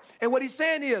now. And what he's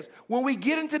saying is, when we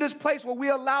get into this place where we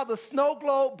allow the snow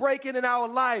globe breaking in our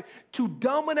life to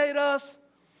dominate us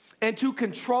and to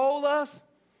control us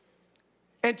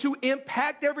and to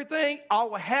impact everything,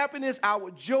 our happiness, our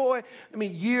joy. I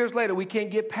mean, years later, we can't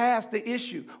get past the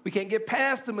issue. We can't get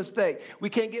past the mistake. We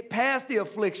can't get past the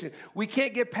affliction. We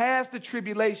can't get past the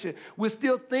tribulation. We're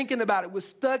still thinking about it. We're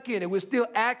stuck in it. We're still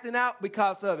acting out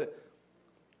because of it.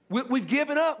 We've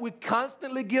given up. We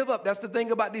constantly give up. That's the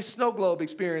thing about these snow globe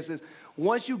experiences.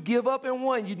 Once you give up in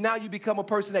one, now you become a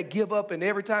person that give up. And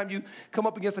every time you come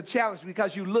up against a challenge,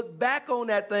 because you look back on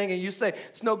that thing and you say,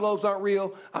 snow globes aren't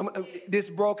real. This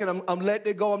broken. I'm letting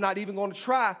it go. I'm not even going to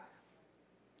try.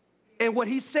 And what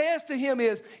he says to him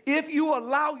is, if you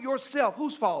allow yourself,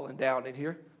 who's falling down in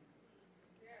here?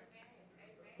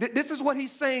 This is what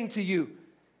he's saying to you.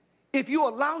 If you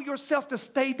allow yourself to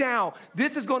stay down,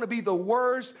 this is going to be the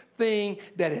worst thing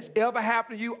that has ever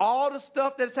happened to you. All the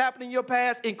stuff that's happened in your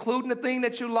past, including the thing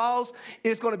that you lost,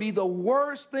 is going to be the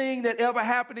worst thing that ever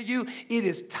happened to you. It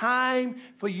is time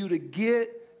for you to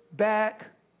get back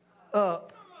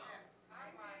up.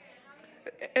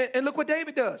 And look what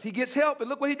David does. He gets help, and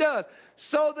look what he does.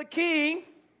 So the king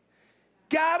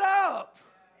got up.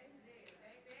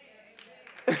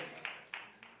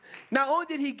 Not only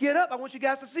did he get up, I want you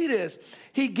guys to see this.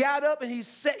 He got up and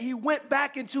he went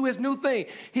back into his new thing.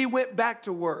 He went back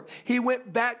to work. He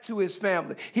went back to his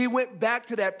family. He went back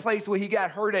to that place where he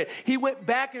got hurt at. He went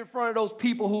back in front of those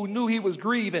people who knew he was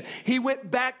grieving. He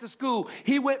went back to school.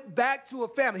 He went back to a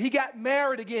family. He got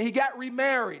married again. He got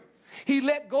remarried. He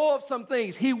let go of some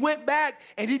things. He went back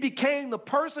and he became the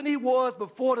person he was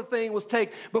before the thing was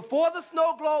taken. Before the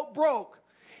snow globe broke,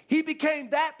 he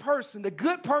became that person, the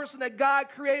good person that God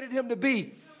created him to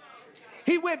be.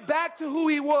 He went back to who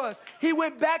he was. He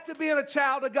went back to being a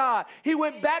child of God. He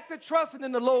went back to trusting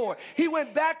in the Lord. He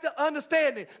went back to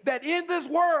understanding that in this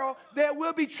world there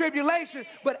will be tribulation,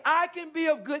 but I can be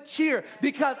of good cheer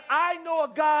because I know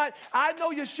a God, I know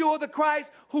Yeshua the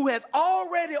Christ, who has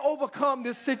already overcome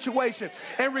this situation.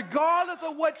 And regardless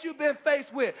of what you've been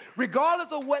faced with, regardless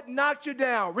of what knocked you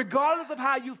down, regardless of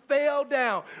how you fell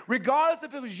down, regardless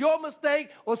if it was your mistake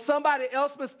or somebody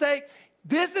else's mistake,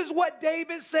 this is what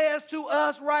David says to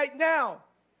us right now.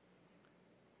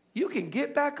 You can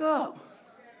get back up.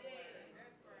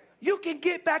 You can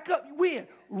get back up. When?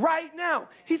 Right now.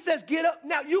 He says get up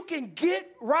now. You can get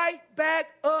right back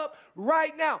up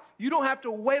right now. You don't have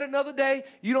to wait another day.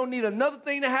 You don't need another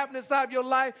thing to happen inside of your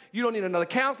life. You don't need another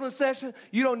counseling session.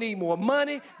 You don't need more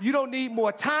money. You don't need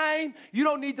more time. You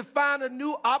don't need to find a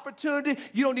new opportunity.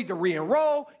 You don't need to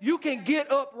re-enroll. You can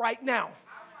get up right now.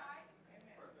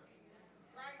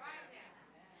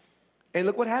 And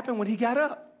look what happened when he got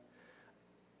up.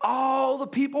 All the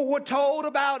people were told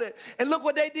about it. And look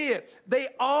what they did. They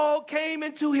all came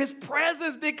into his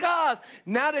presence because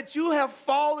now that you have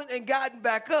fallen and gotten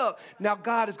back up, now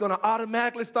God is going to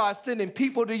automatically start sending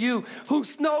people to you whose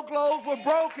snow globes were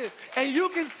broken. And you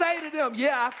can say to them,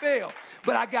 yeah, I fell,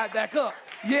 but I got back up.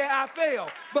 Yeah, I fell,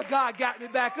 but God got me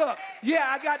back up. Yeah,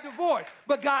 I got divorced,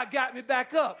 but God got me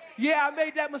back up. Yeah, I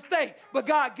made that mistake, but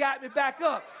God got me back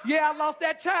up. Yeah, I lost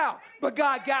that child, but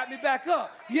God got me back up.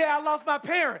 Yeah, I lost my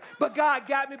parent, but God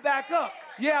got me back up.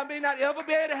 Yeah, I may not ever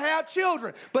be able to have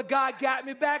children, but God got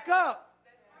me back up.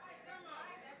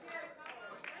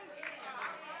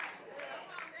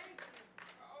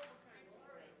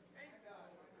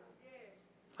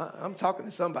 I'm talking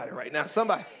to somebody right now.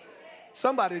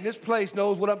 Somebody in this place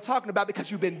knows what I'm talking about because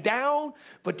you've been down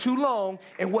for too long.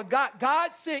 And what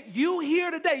God sent you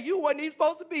here today, you weren't even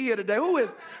supposed to be here today. Who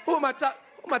am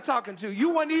I talking to?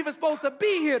 You weren't even supposed to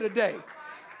be here today.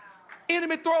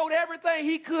 Enemy throwed everything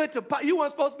he could to, you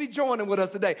weren't supposed to be joining with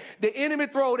us today. The enemy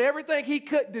throwed everything he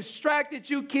could, distracted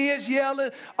you, kids yelling,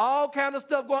 all kind of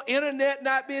stuff going, internet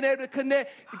not being able to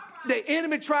connect. The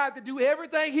enemy tried to do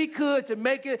everything he could to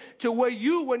make it to where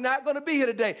you were not going to be here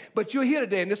today. But you're here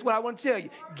today, and this is what I want to tell you.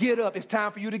 Get up. It's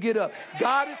time for you to get up.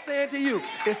 God is saying to you,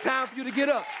 it's time for you to get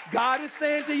up. God is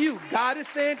saying to you, God is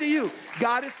saying to you,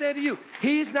 God is saying to you.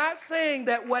 He's not saying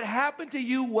that what happened to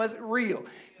you wasn't real.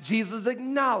 Jesus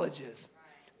acknowledges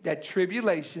that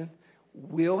tribulation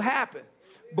will happen.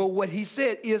 But what he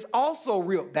said is also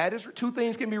real. That is, two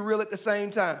things can be real at the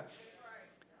same time.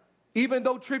 Even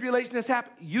though tribulation has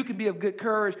happened, you can be of good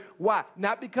courage. Why?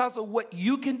 Not because of what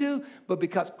you can do, but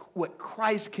because what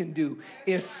Christ can do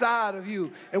inside of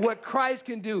you and what Christ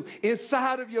can do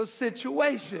inside of your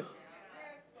situation.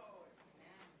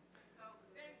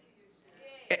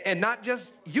 And not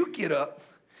just you get up.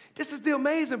 This is the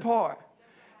amazing part.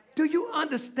 Do you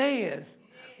understand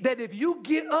that if you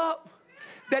get up,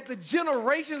 that the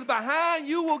generations behind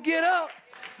you will get up?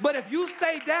 But if you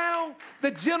stay down, the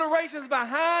generations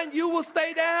behind you will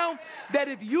stay down. That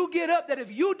if you get up, that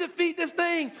if you defeat this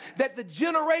thing, that the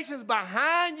generations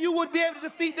behind you would be able to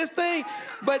defeat this thing.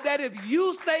 But that if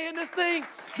you stay in this thing,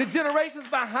 the generations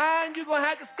behind you going to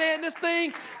have to stay in this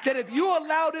thing. That if you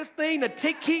allow this thing to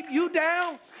keep you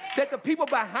down, that the people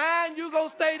behind you going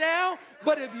to stay down.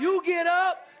 But if you get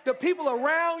up, the people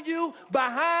around you,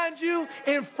 behind you,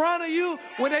 in front of you,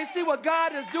 when they see what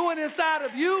God is doing inside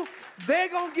of you, they're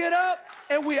going to get up,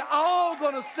 and we're all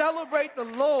going to celebrate the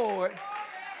Lord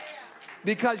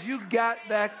because you got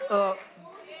back up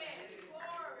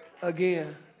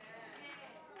again.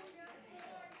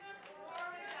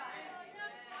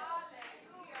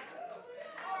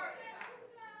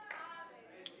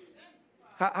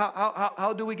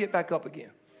 How do we get back up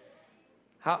again?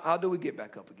 How do we get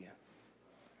back up again?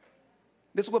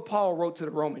 This is what Paul wrote to the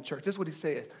Roman church. This is what he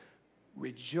says.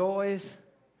 Rejoice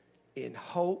in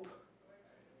hope.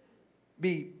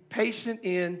 Be patient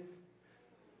in.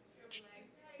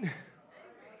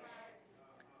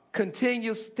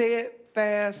 Continue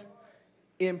steadfast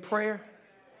in prayer.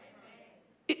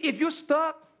 If you're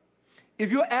stuck,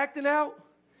 if you're acting out,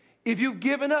 if you've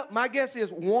given up, my guess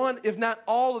is one, if not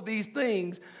all of these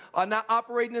things are not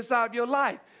operating inside of your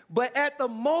life. But at the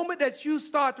moment that you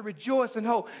start to rejoice and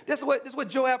hope, this is what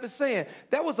Joab is saying.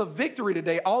 That was a victory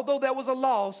today. Although that was a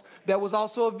loss, that was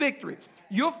also a victory.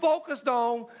 You're focused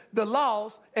on the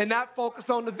loss and not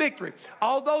focused on the victory.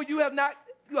 Although you have not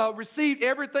received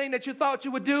everything that you thought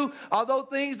you would do, although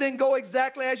things didn't go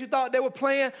exactly as you thought they were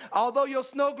playing, although your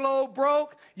snow globe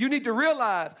broke, you need to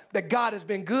realize that God has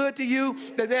been good to you,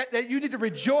 that you need to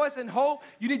rejoice and hope.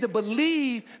 You need to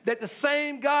believe that the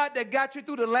same God that got you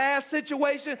through the last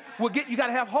situation will get you. Got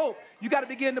to have hope. You got to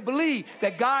begin to believe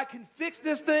that God can fix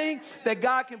this thing, that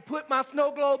God can put my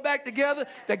snow globe back together,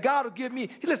 that God will give me,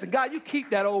 listen, God, you keep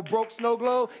that old broke snow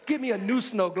globe. Give me a new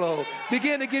snow globe.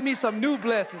 Begin to give me some new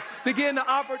blessings. Begin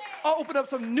to open up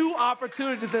some new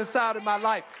opportunities inside of my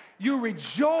life. You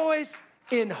rejoice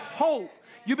in hope.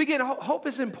 You begin, hope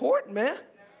is important, man.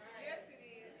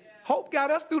 Hope got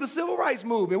us through the civil rights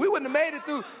movement. We wouldn't have made it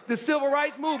through the civil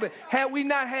rights movement had we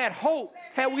not had hope,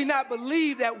 had we not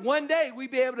believed that one day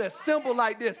we'd be able to assemble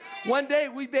like this. One day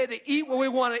we'd be able to eat what we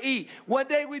want to eat. One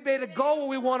day we'd be able to go where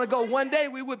we want to go. One day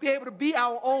we would be able to be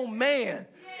our own man.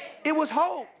 It was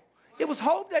hope. It was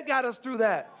hope that got us through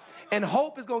that. And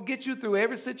hope is going to get you through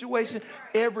every situation,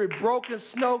 every broken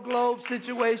snow globe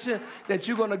situation that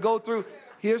you're going to go through.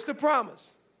 Here's the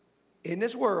promise. In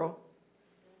this world,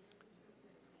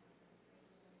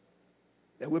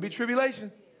 there will be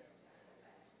tribulation.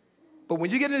 But when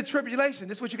you get into tribulation,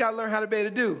 this is what you got to learn how to be able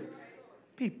to do.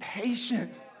 Be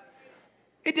patient.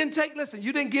 It didn't take, listen,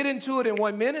 you didn't get into it in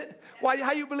 1 minute.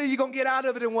 How you believe you're going to get out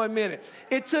of it in 1 minute?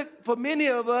 It took, for many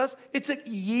of us, it took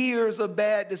years of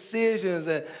bad decisions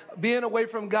and being away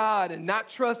from God and not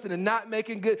trusting and not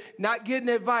making good, not getting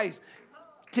advice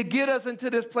to get us into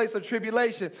this place of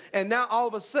tribulation. And now all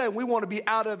of a sudden we want to be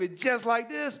out of it just like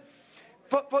this.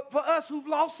 For us who've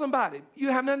lost somebody, you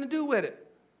have nothing to do with it.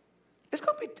 It's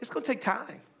going to take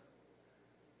time.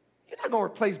 You're not going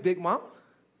to replace Big Mama.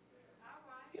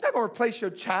 You're not going to replace your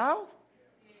child.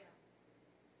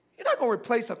 You're not going to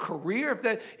replace a career.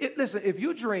 Listen, if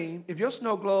you dream, if your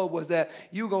snow globe was that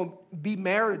you're going to be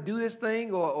married or do this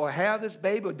thing or have this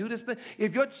baby or do this thing,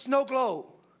 if your snow globe,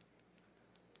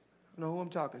 I know who I'm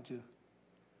talking to,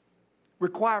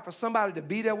 required for somebody to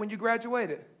be there when you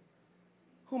graduated,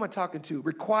 who am I talking to?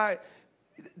 Required.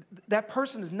 That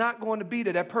person is not going to be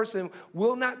there. That person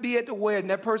will not be at the wedding.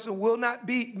 That person will not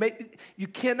be. You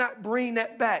cannot bring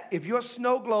that back. If your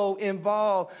snow globe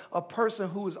involved a person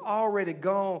who is already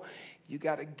gone, you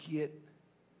got to get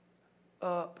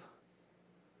up.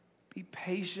 Be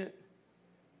patient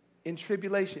in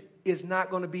tribulation. It's not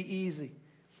going to be easy.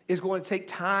 It's going to take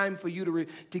time for you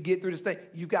to get through this thing.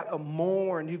 You've got to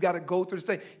mourn. You've got to go through this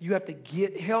thing. You have to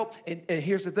get help. And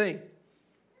here's the thing.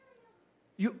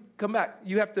 You come back.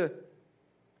 You have to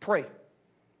pray.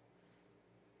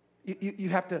 You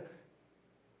have to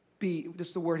be, this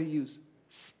is the word he used,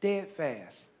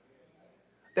 steadfast.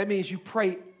 That means you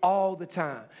pray all the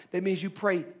time. That means you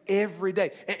pray every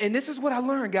day. And this is what I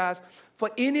learned, guys. For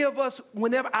any of us,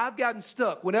 whenever I've gotten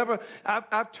stuck, whenever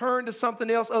I've turned to something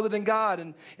else other than God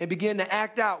and began to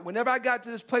act out, whenever I got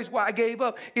to this place where I gave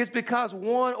up, it's because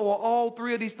one or all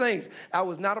three of these things. I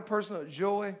was not a person of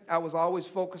joy. I was always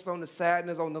focused on the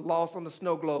sadness, on the loss, on the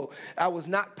snow globe. I was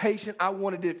not patient. I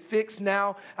wanted it fixed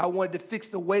now. I wanted to fix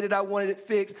the way that I wanted it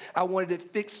fixed. I wanted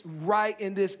it fixed right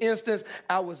in this instance.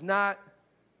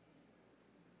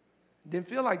 Didn't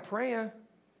feel like praying.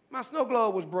 My snow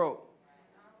globe was broke.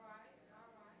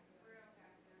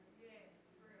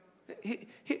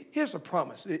 Here's a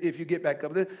promise. If you get back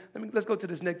up, let's go to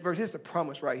this next verse. Here's the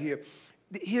promise right here.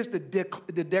 Here's the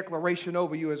declaration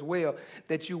over you as well,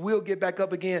 that you will get back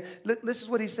up again. This is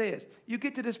what he says. You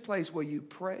get to this place where you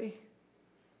pray,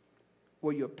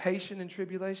 where you're patient in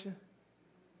tribulation.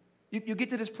 You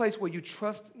get to this place where you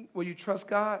trust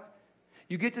God.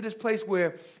 You get to this place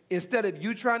where instead of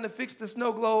you trying to fix the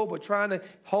snow globe or trying to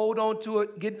hold on to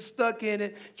it, getting stuck in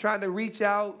it, trying to reach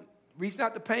out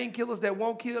to painkillers that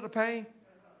won't kill the pain.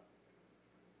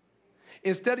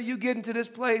 Instead of you getting to this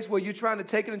place where you're trying to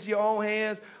take it into your own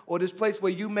hands, or this place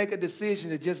where you make a decision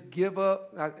to just give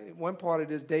up. One part of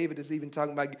this, David is even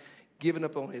talking about giving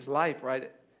up on his life,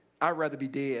 right? I'd rather be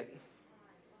dead.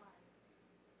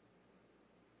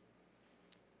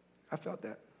 I felt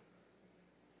that.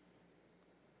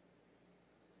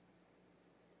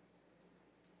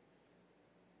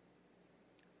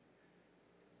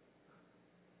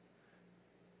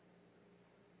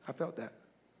 I felt that.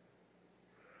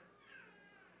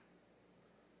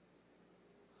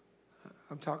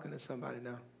 I'm talking to somebody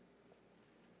now.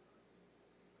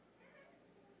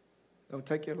 Don't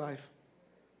take your life.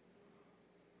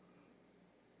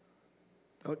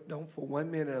 Don't for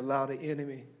 1 minute allow the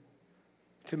enemy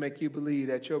to make you believe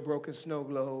that your broken snow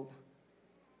globe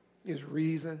is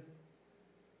reason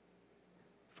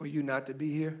for you not to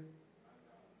be here.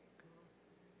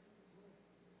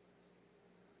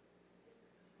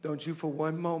 Don't you for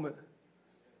one moment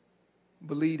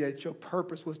believe that your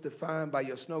purpose was defined by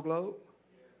your snow globe?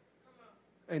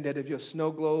 And that if your snow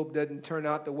globe doesn't turn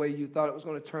out the way you thought it was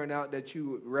going to turn out, that you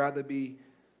would rather be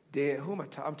dead? Who am I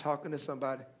I'm talking to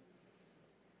somebody.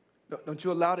 Don't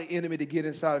you allow the enemy to get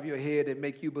inside of your head and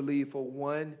make you believe for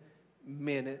 1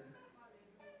 minute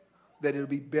that it'll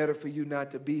be better for you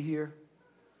not to be here.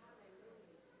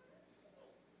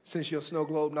 Since your snow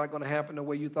globe not going to happen the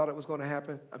way you thought it was going to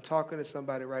happen. I'm talking to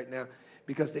somebody right now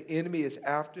because the enemy is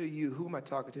after you. Who am I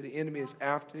talking to? The enemy is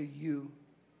after you.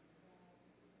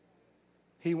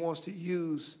 He wants to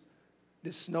use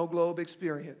this snow globe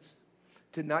experience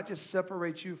to not just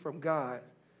separate you from God,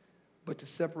 but to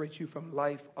separate you from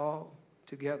life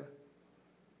altogether.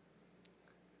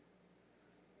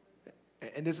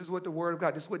 And this is what the Word of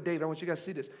God, this is what David, I want you guys to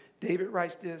see this. David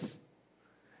writes this.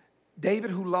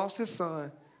 David, who lost his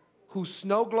son, whose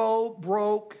snow globe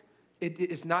broke,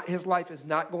 his life is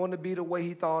not going to be the way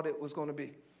he thought it was going to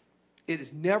be. It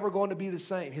is never going to be the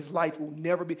same. His life will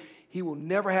never be. He will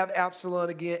never have Absalom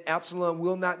again. Absalom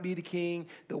will not be the king.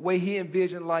 The way he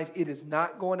envisioned life, it is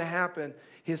not going to happen.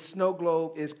 His snow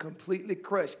globe is completely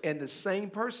crushed. And the same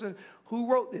person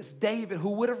who wrote this, David, who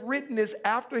would have written this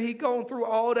after he'd gone through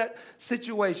all that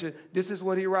situation, this is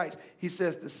what he writes. He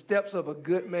says, the steps of a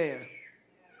good man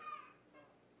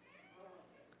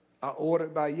are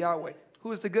ordered by Yahweh.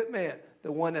 Who is the good man?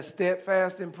 The one that's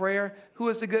steadfast in prayer. Who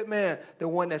is the good man? The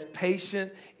one that's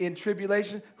patient in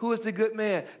tribulation. Who is the good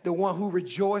man? The one who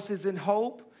rejoices in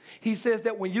hope. He says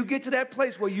that when you get to that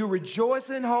place where you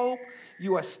rejoice in hope,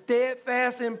 you are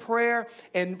steadfast in prayer,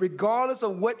 and regardless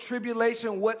of what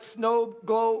tribulation, what snow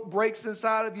globe breaks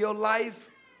inside of your life,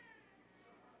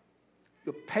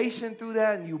 you're patient through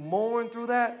that and you mourn through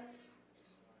that.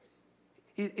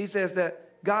 He says that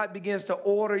God begins to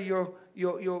order your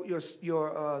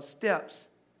steps.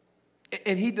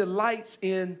 And he delights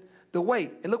in the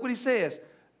way. And look what he says.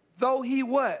 Though he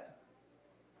what?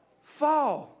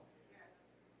 Fall.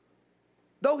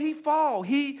 Though he fall,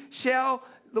 he shall,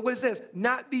 look what it says,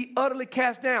 not be utterly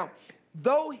cast down.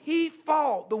 Though he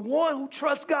fall, the one who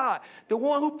trusts God, the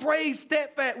one who prays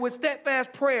with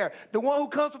steadfast prayer, the one who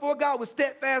comes before God with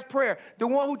steadfast prayer, the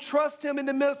one who trusts him in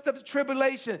the midst of the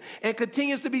tribulation and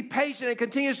continues to be patient and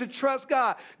continues to trust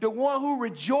God, the one who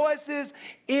rejoices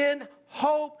in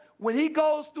hope, when he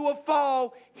goes through a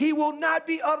fall, he will not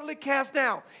be utterly cast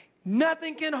down.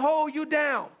 Nothing can hold you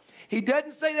down. He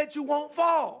doesn't say that you won't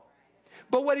fall.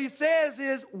 But what he says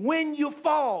is, when you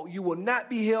fall, you will not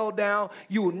be held down.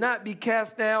 You will not be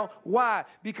cast down. Why?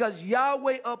 Because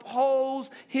Yahweh upholds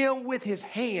him with his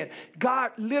hand.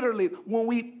 God literally, when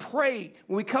we pray,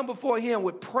 when we come before him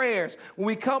with prayers, when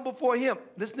we come before him,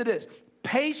 listen to this,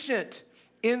 patient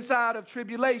inside of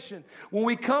tribulation, when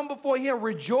we come before him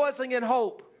rejoicing in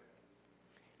hope,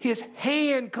 his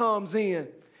hand comes in.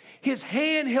 His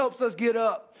hand helps us get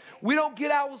up. We don't get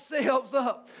ourselves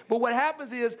up. But what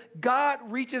happens is God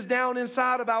reaches down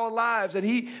inside of our lives and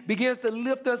he begins to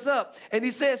lift us up. And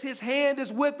he says his hand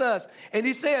is with us. And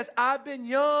he says, I've been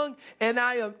young and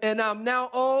I'm now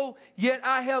old, yet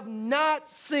I have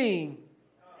not seen,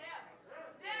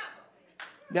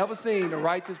 never seen a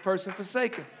righteous person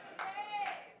forsaken.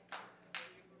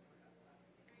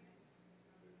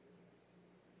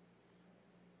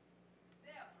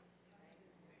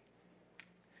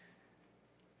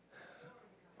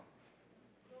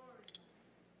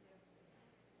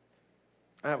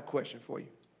 I have a question for you.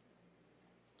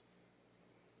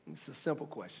 It's a simple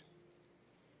question.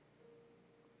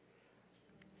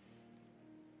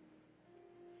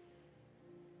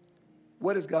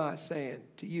 What is God saying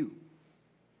to you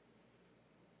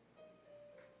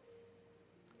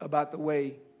about the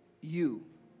way you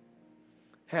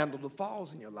handle the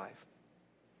falls in your life?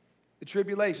 The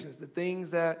tribulations, the things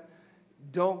that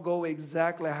don't go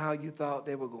exactly how you thought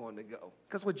they were going to go.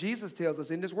 Because what Jesus tells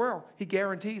us in this world, he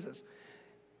guarantees us,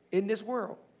 in this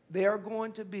world, there are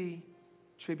going to be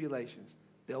tribulations.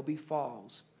 There'll be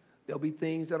falls. There'll be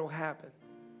things that'll happen.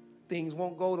 Things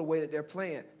won't go the way that they're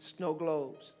planned. Snow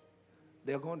globes.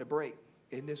 They're going to break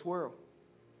in this world.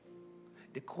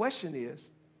 The question is,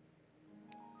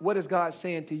 what is God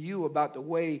saying to you about the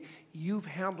way you've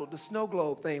handled the snow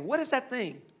globe thing? What is that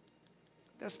thing?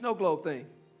 That snow globe thing.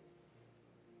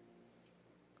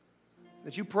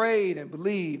 That you prayed and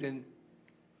believed and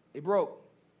it broke.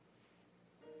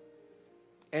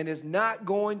 And it's not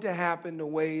going to happen the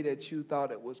way that you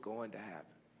thought it was going to happen.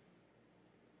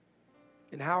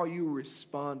 And how are you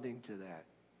responding to that?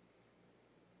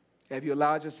 Have you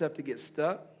allowed yourself to get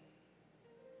stuck?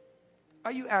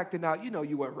 Are you acting out? You know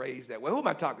you weren't raised that way. Who am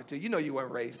I talking to? You know you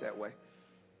weren't raised that way.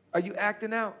 Are you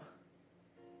acting out?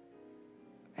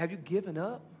 Have you given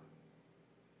up?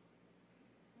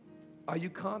 Are you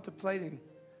contemplating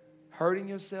hurting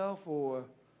yourself or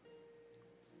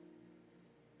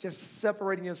just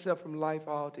separating yourself from life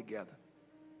altogether?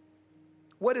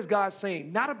 What is God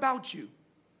saying? Not about you,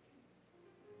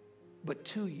 but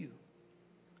to you.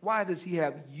 Why does he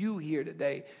have you here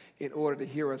today in order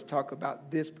to hear us talk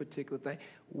about this particular thing?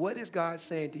 What is God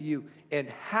saying to you? And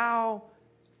how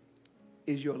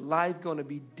is your life going to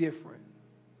be different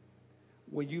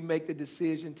when you make the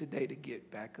decision today to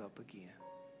get back up again?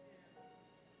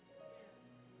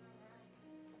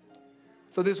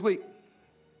 So this week,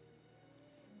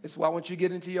 this is why I want you to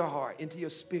get into your heart, into your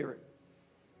spirit.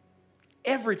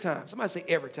 Every time. Somebody say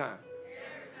every time. Every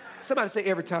time. Somebody say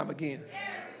every time again.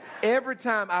 Every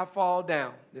time I fall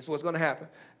down, this is what's going to happen.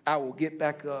 I will get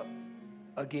back up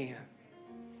again.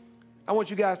 I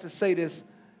want you guys to say this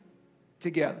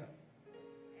together.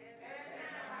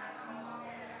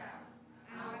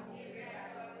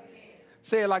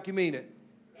 Say it like you mean it.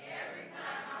 Every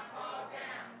time I fall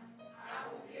down,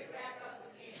 I will get back up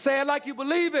again. Say it like you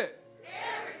believe it.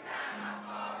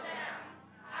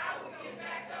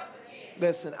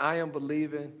 Listen, I am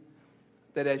believing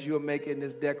that as you are making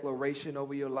this declaration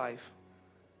over your life,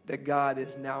 that God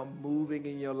is now moving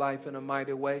in your life in a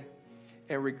mighty way.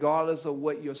 And regardless of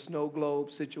what your snow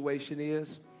globe situation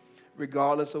is,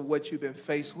 regardless of what you've been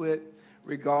faced with,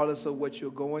 regardless of what you're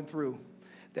going through,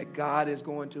 that God is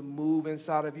going to move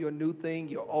inside of your new thing,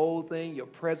 your old thing, your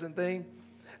present thing.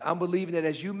 I'm believing that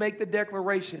as you make the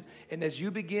declaration and as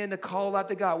you begin to call out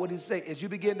to God, what does he say? As you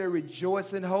begin to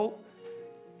rejoice in hope,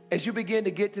 as you begin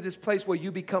to get to this place where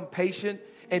you become patient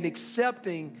and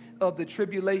accepting of the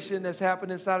tribulation that's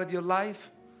happening inside of your life,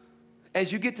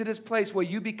 as you get to this place where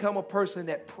you become a person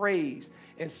that prays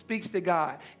and speaks to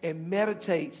God and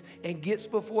meditates and gets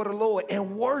before the Lord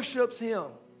and worships him,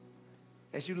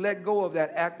 as you let go of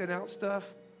that acting out stuff,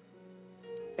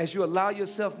 as you allow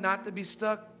yourself not to be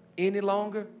stuck any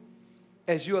longer,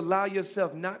 as you allow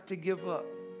yourself not to give up,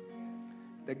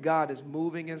 that God is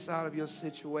moving inside of your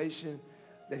situation,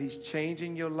 that he's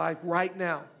changing your life right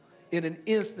now. In an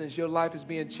instance, your life is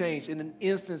being changed. In an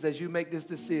instance, as you make this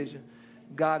decision,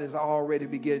 God is already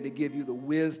beginning to give you the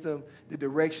wisdom, the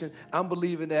direction. I'm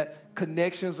believing that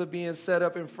connections are being set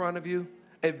up in front of you.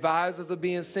 Advisors are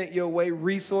being sent your way.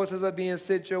 Resources are being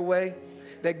sent your way.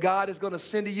 That God is going to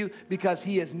send to you because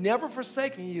he has never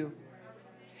forsaken you.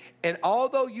 And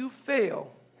although you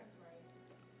fail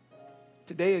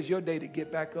Today is your day to get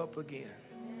back up again.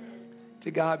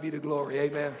 To God be the glory.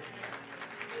 Amen.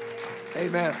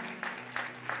 Amen.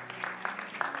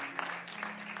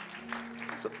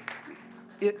 So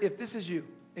if this is you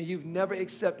and you've never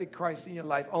accepted Christ in your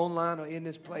life, online or in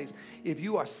this place, if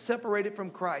you are separated from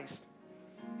Christ,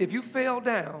 if you fell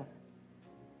down,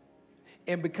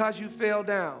 and because you fell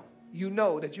down, you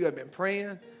know that you have been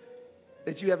praying,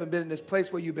 that you haven't been in this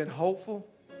place where you've been hopeful,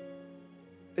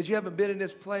 that you haven't been in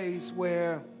this place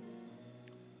where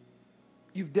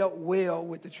you've dealt well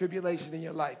with the tribulation in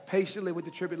your life, patiently with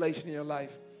the tribulation in your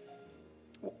life.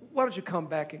 Why don't you come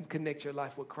back and connect your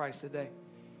life with Christ today?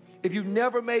 If you've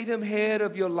never made him head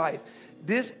of your life,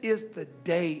 this is the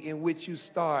day in which you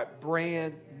start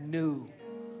brand new.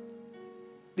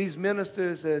 These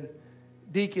ministers and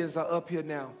deacons are up here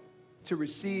now to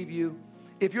receive you.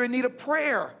 If you're in need of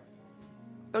prayer,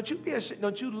 don't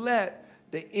you let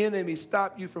the enemy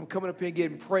stop you from coming up here and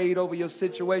getting prayed over your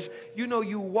situation. You know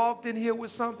you walked in here with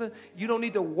something. You don't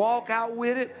need to walk out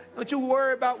with it. Don't you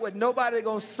worry about what nobody's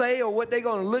going to say or what they're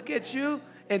going to look at you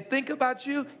and think about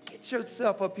you. Get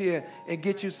yourself up here and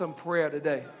get you some prayer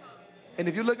today. And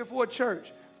if you're looking for a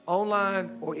church,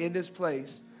 online or in this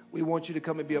place, we want you to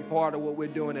come and be a part of what we're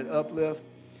doing at Uplift.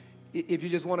 If you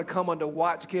just want to come under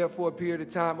watch care for a period of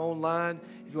time online,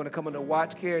 if you want to come under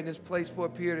watch care in this place for a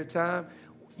period of time,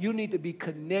 you need to be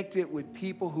connected with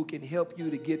people who can help you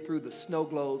to get through the snow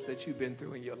globes that you've been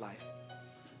through in your life.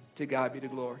 To God be the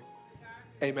glory.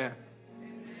 Amen.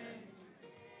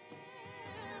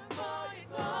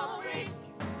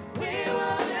 We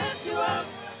will lift you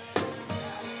up.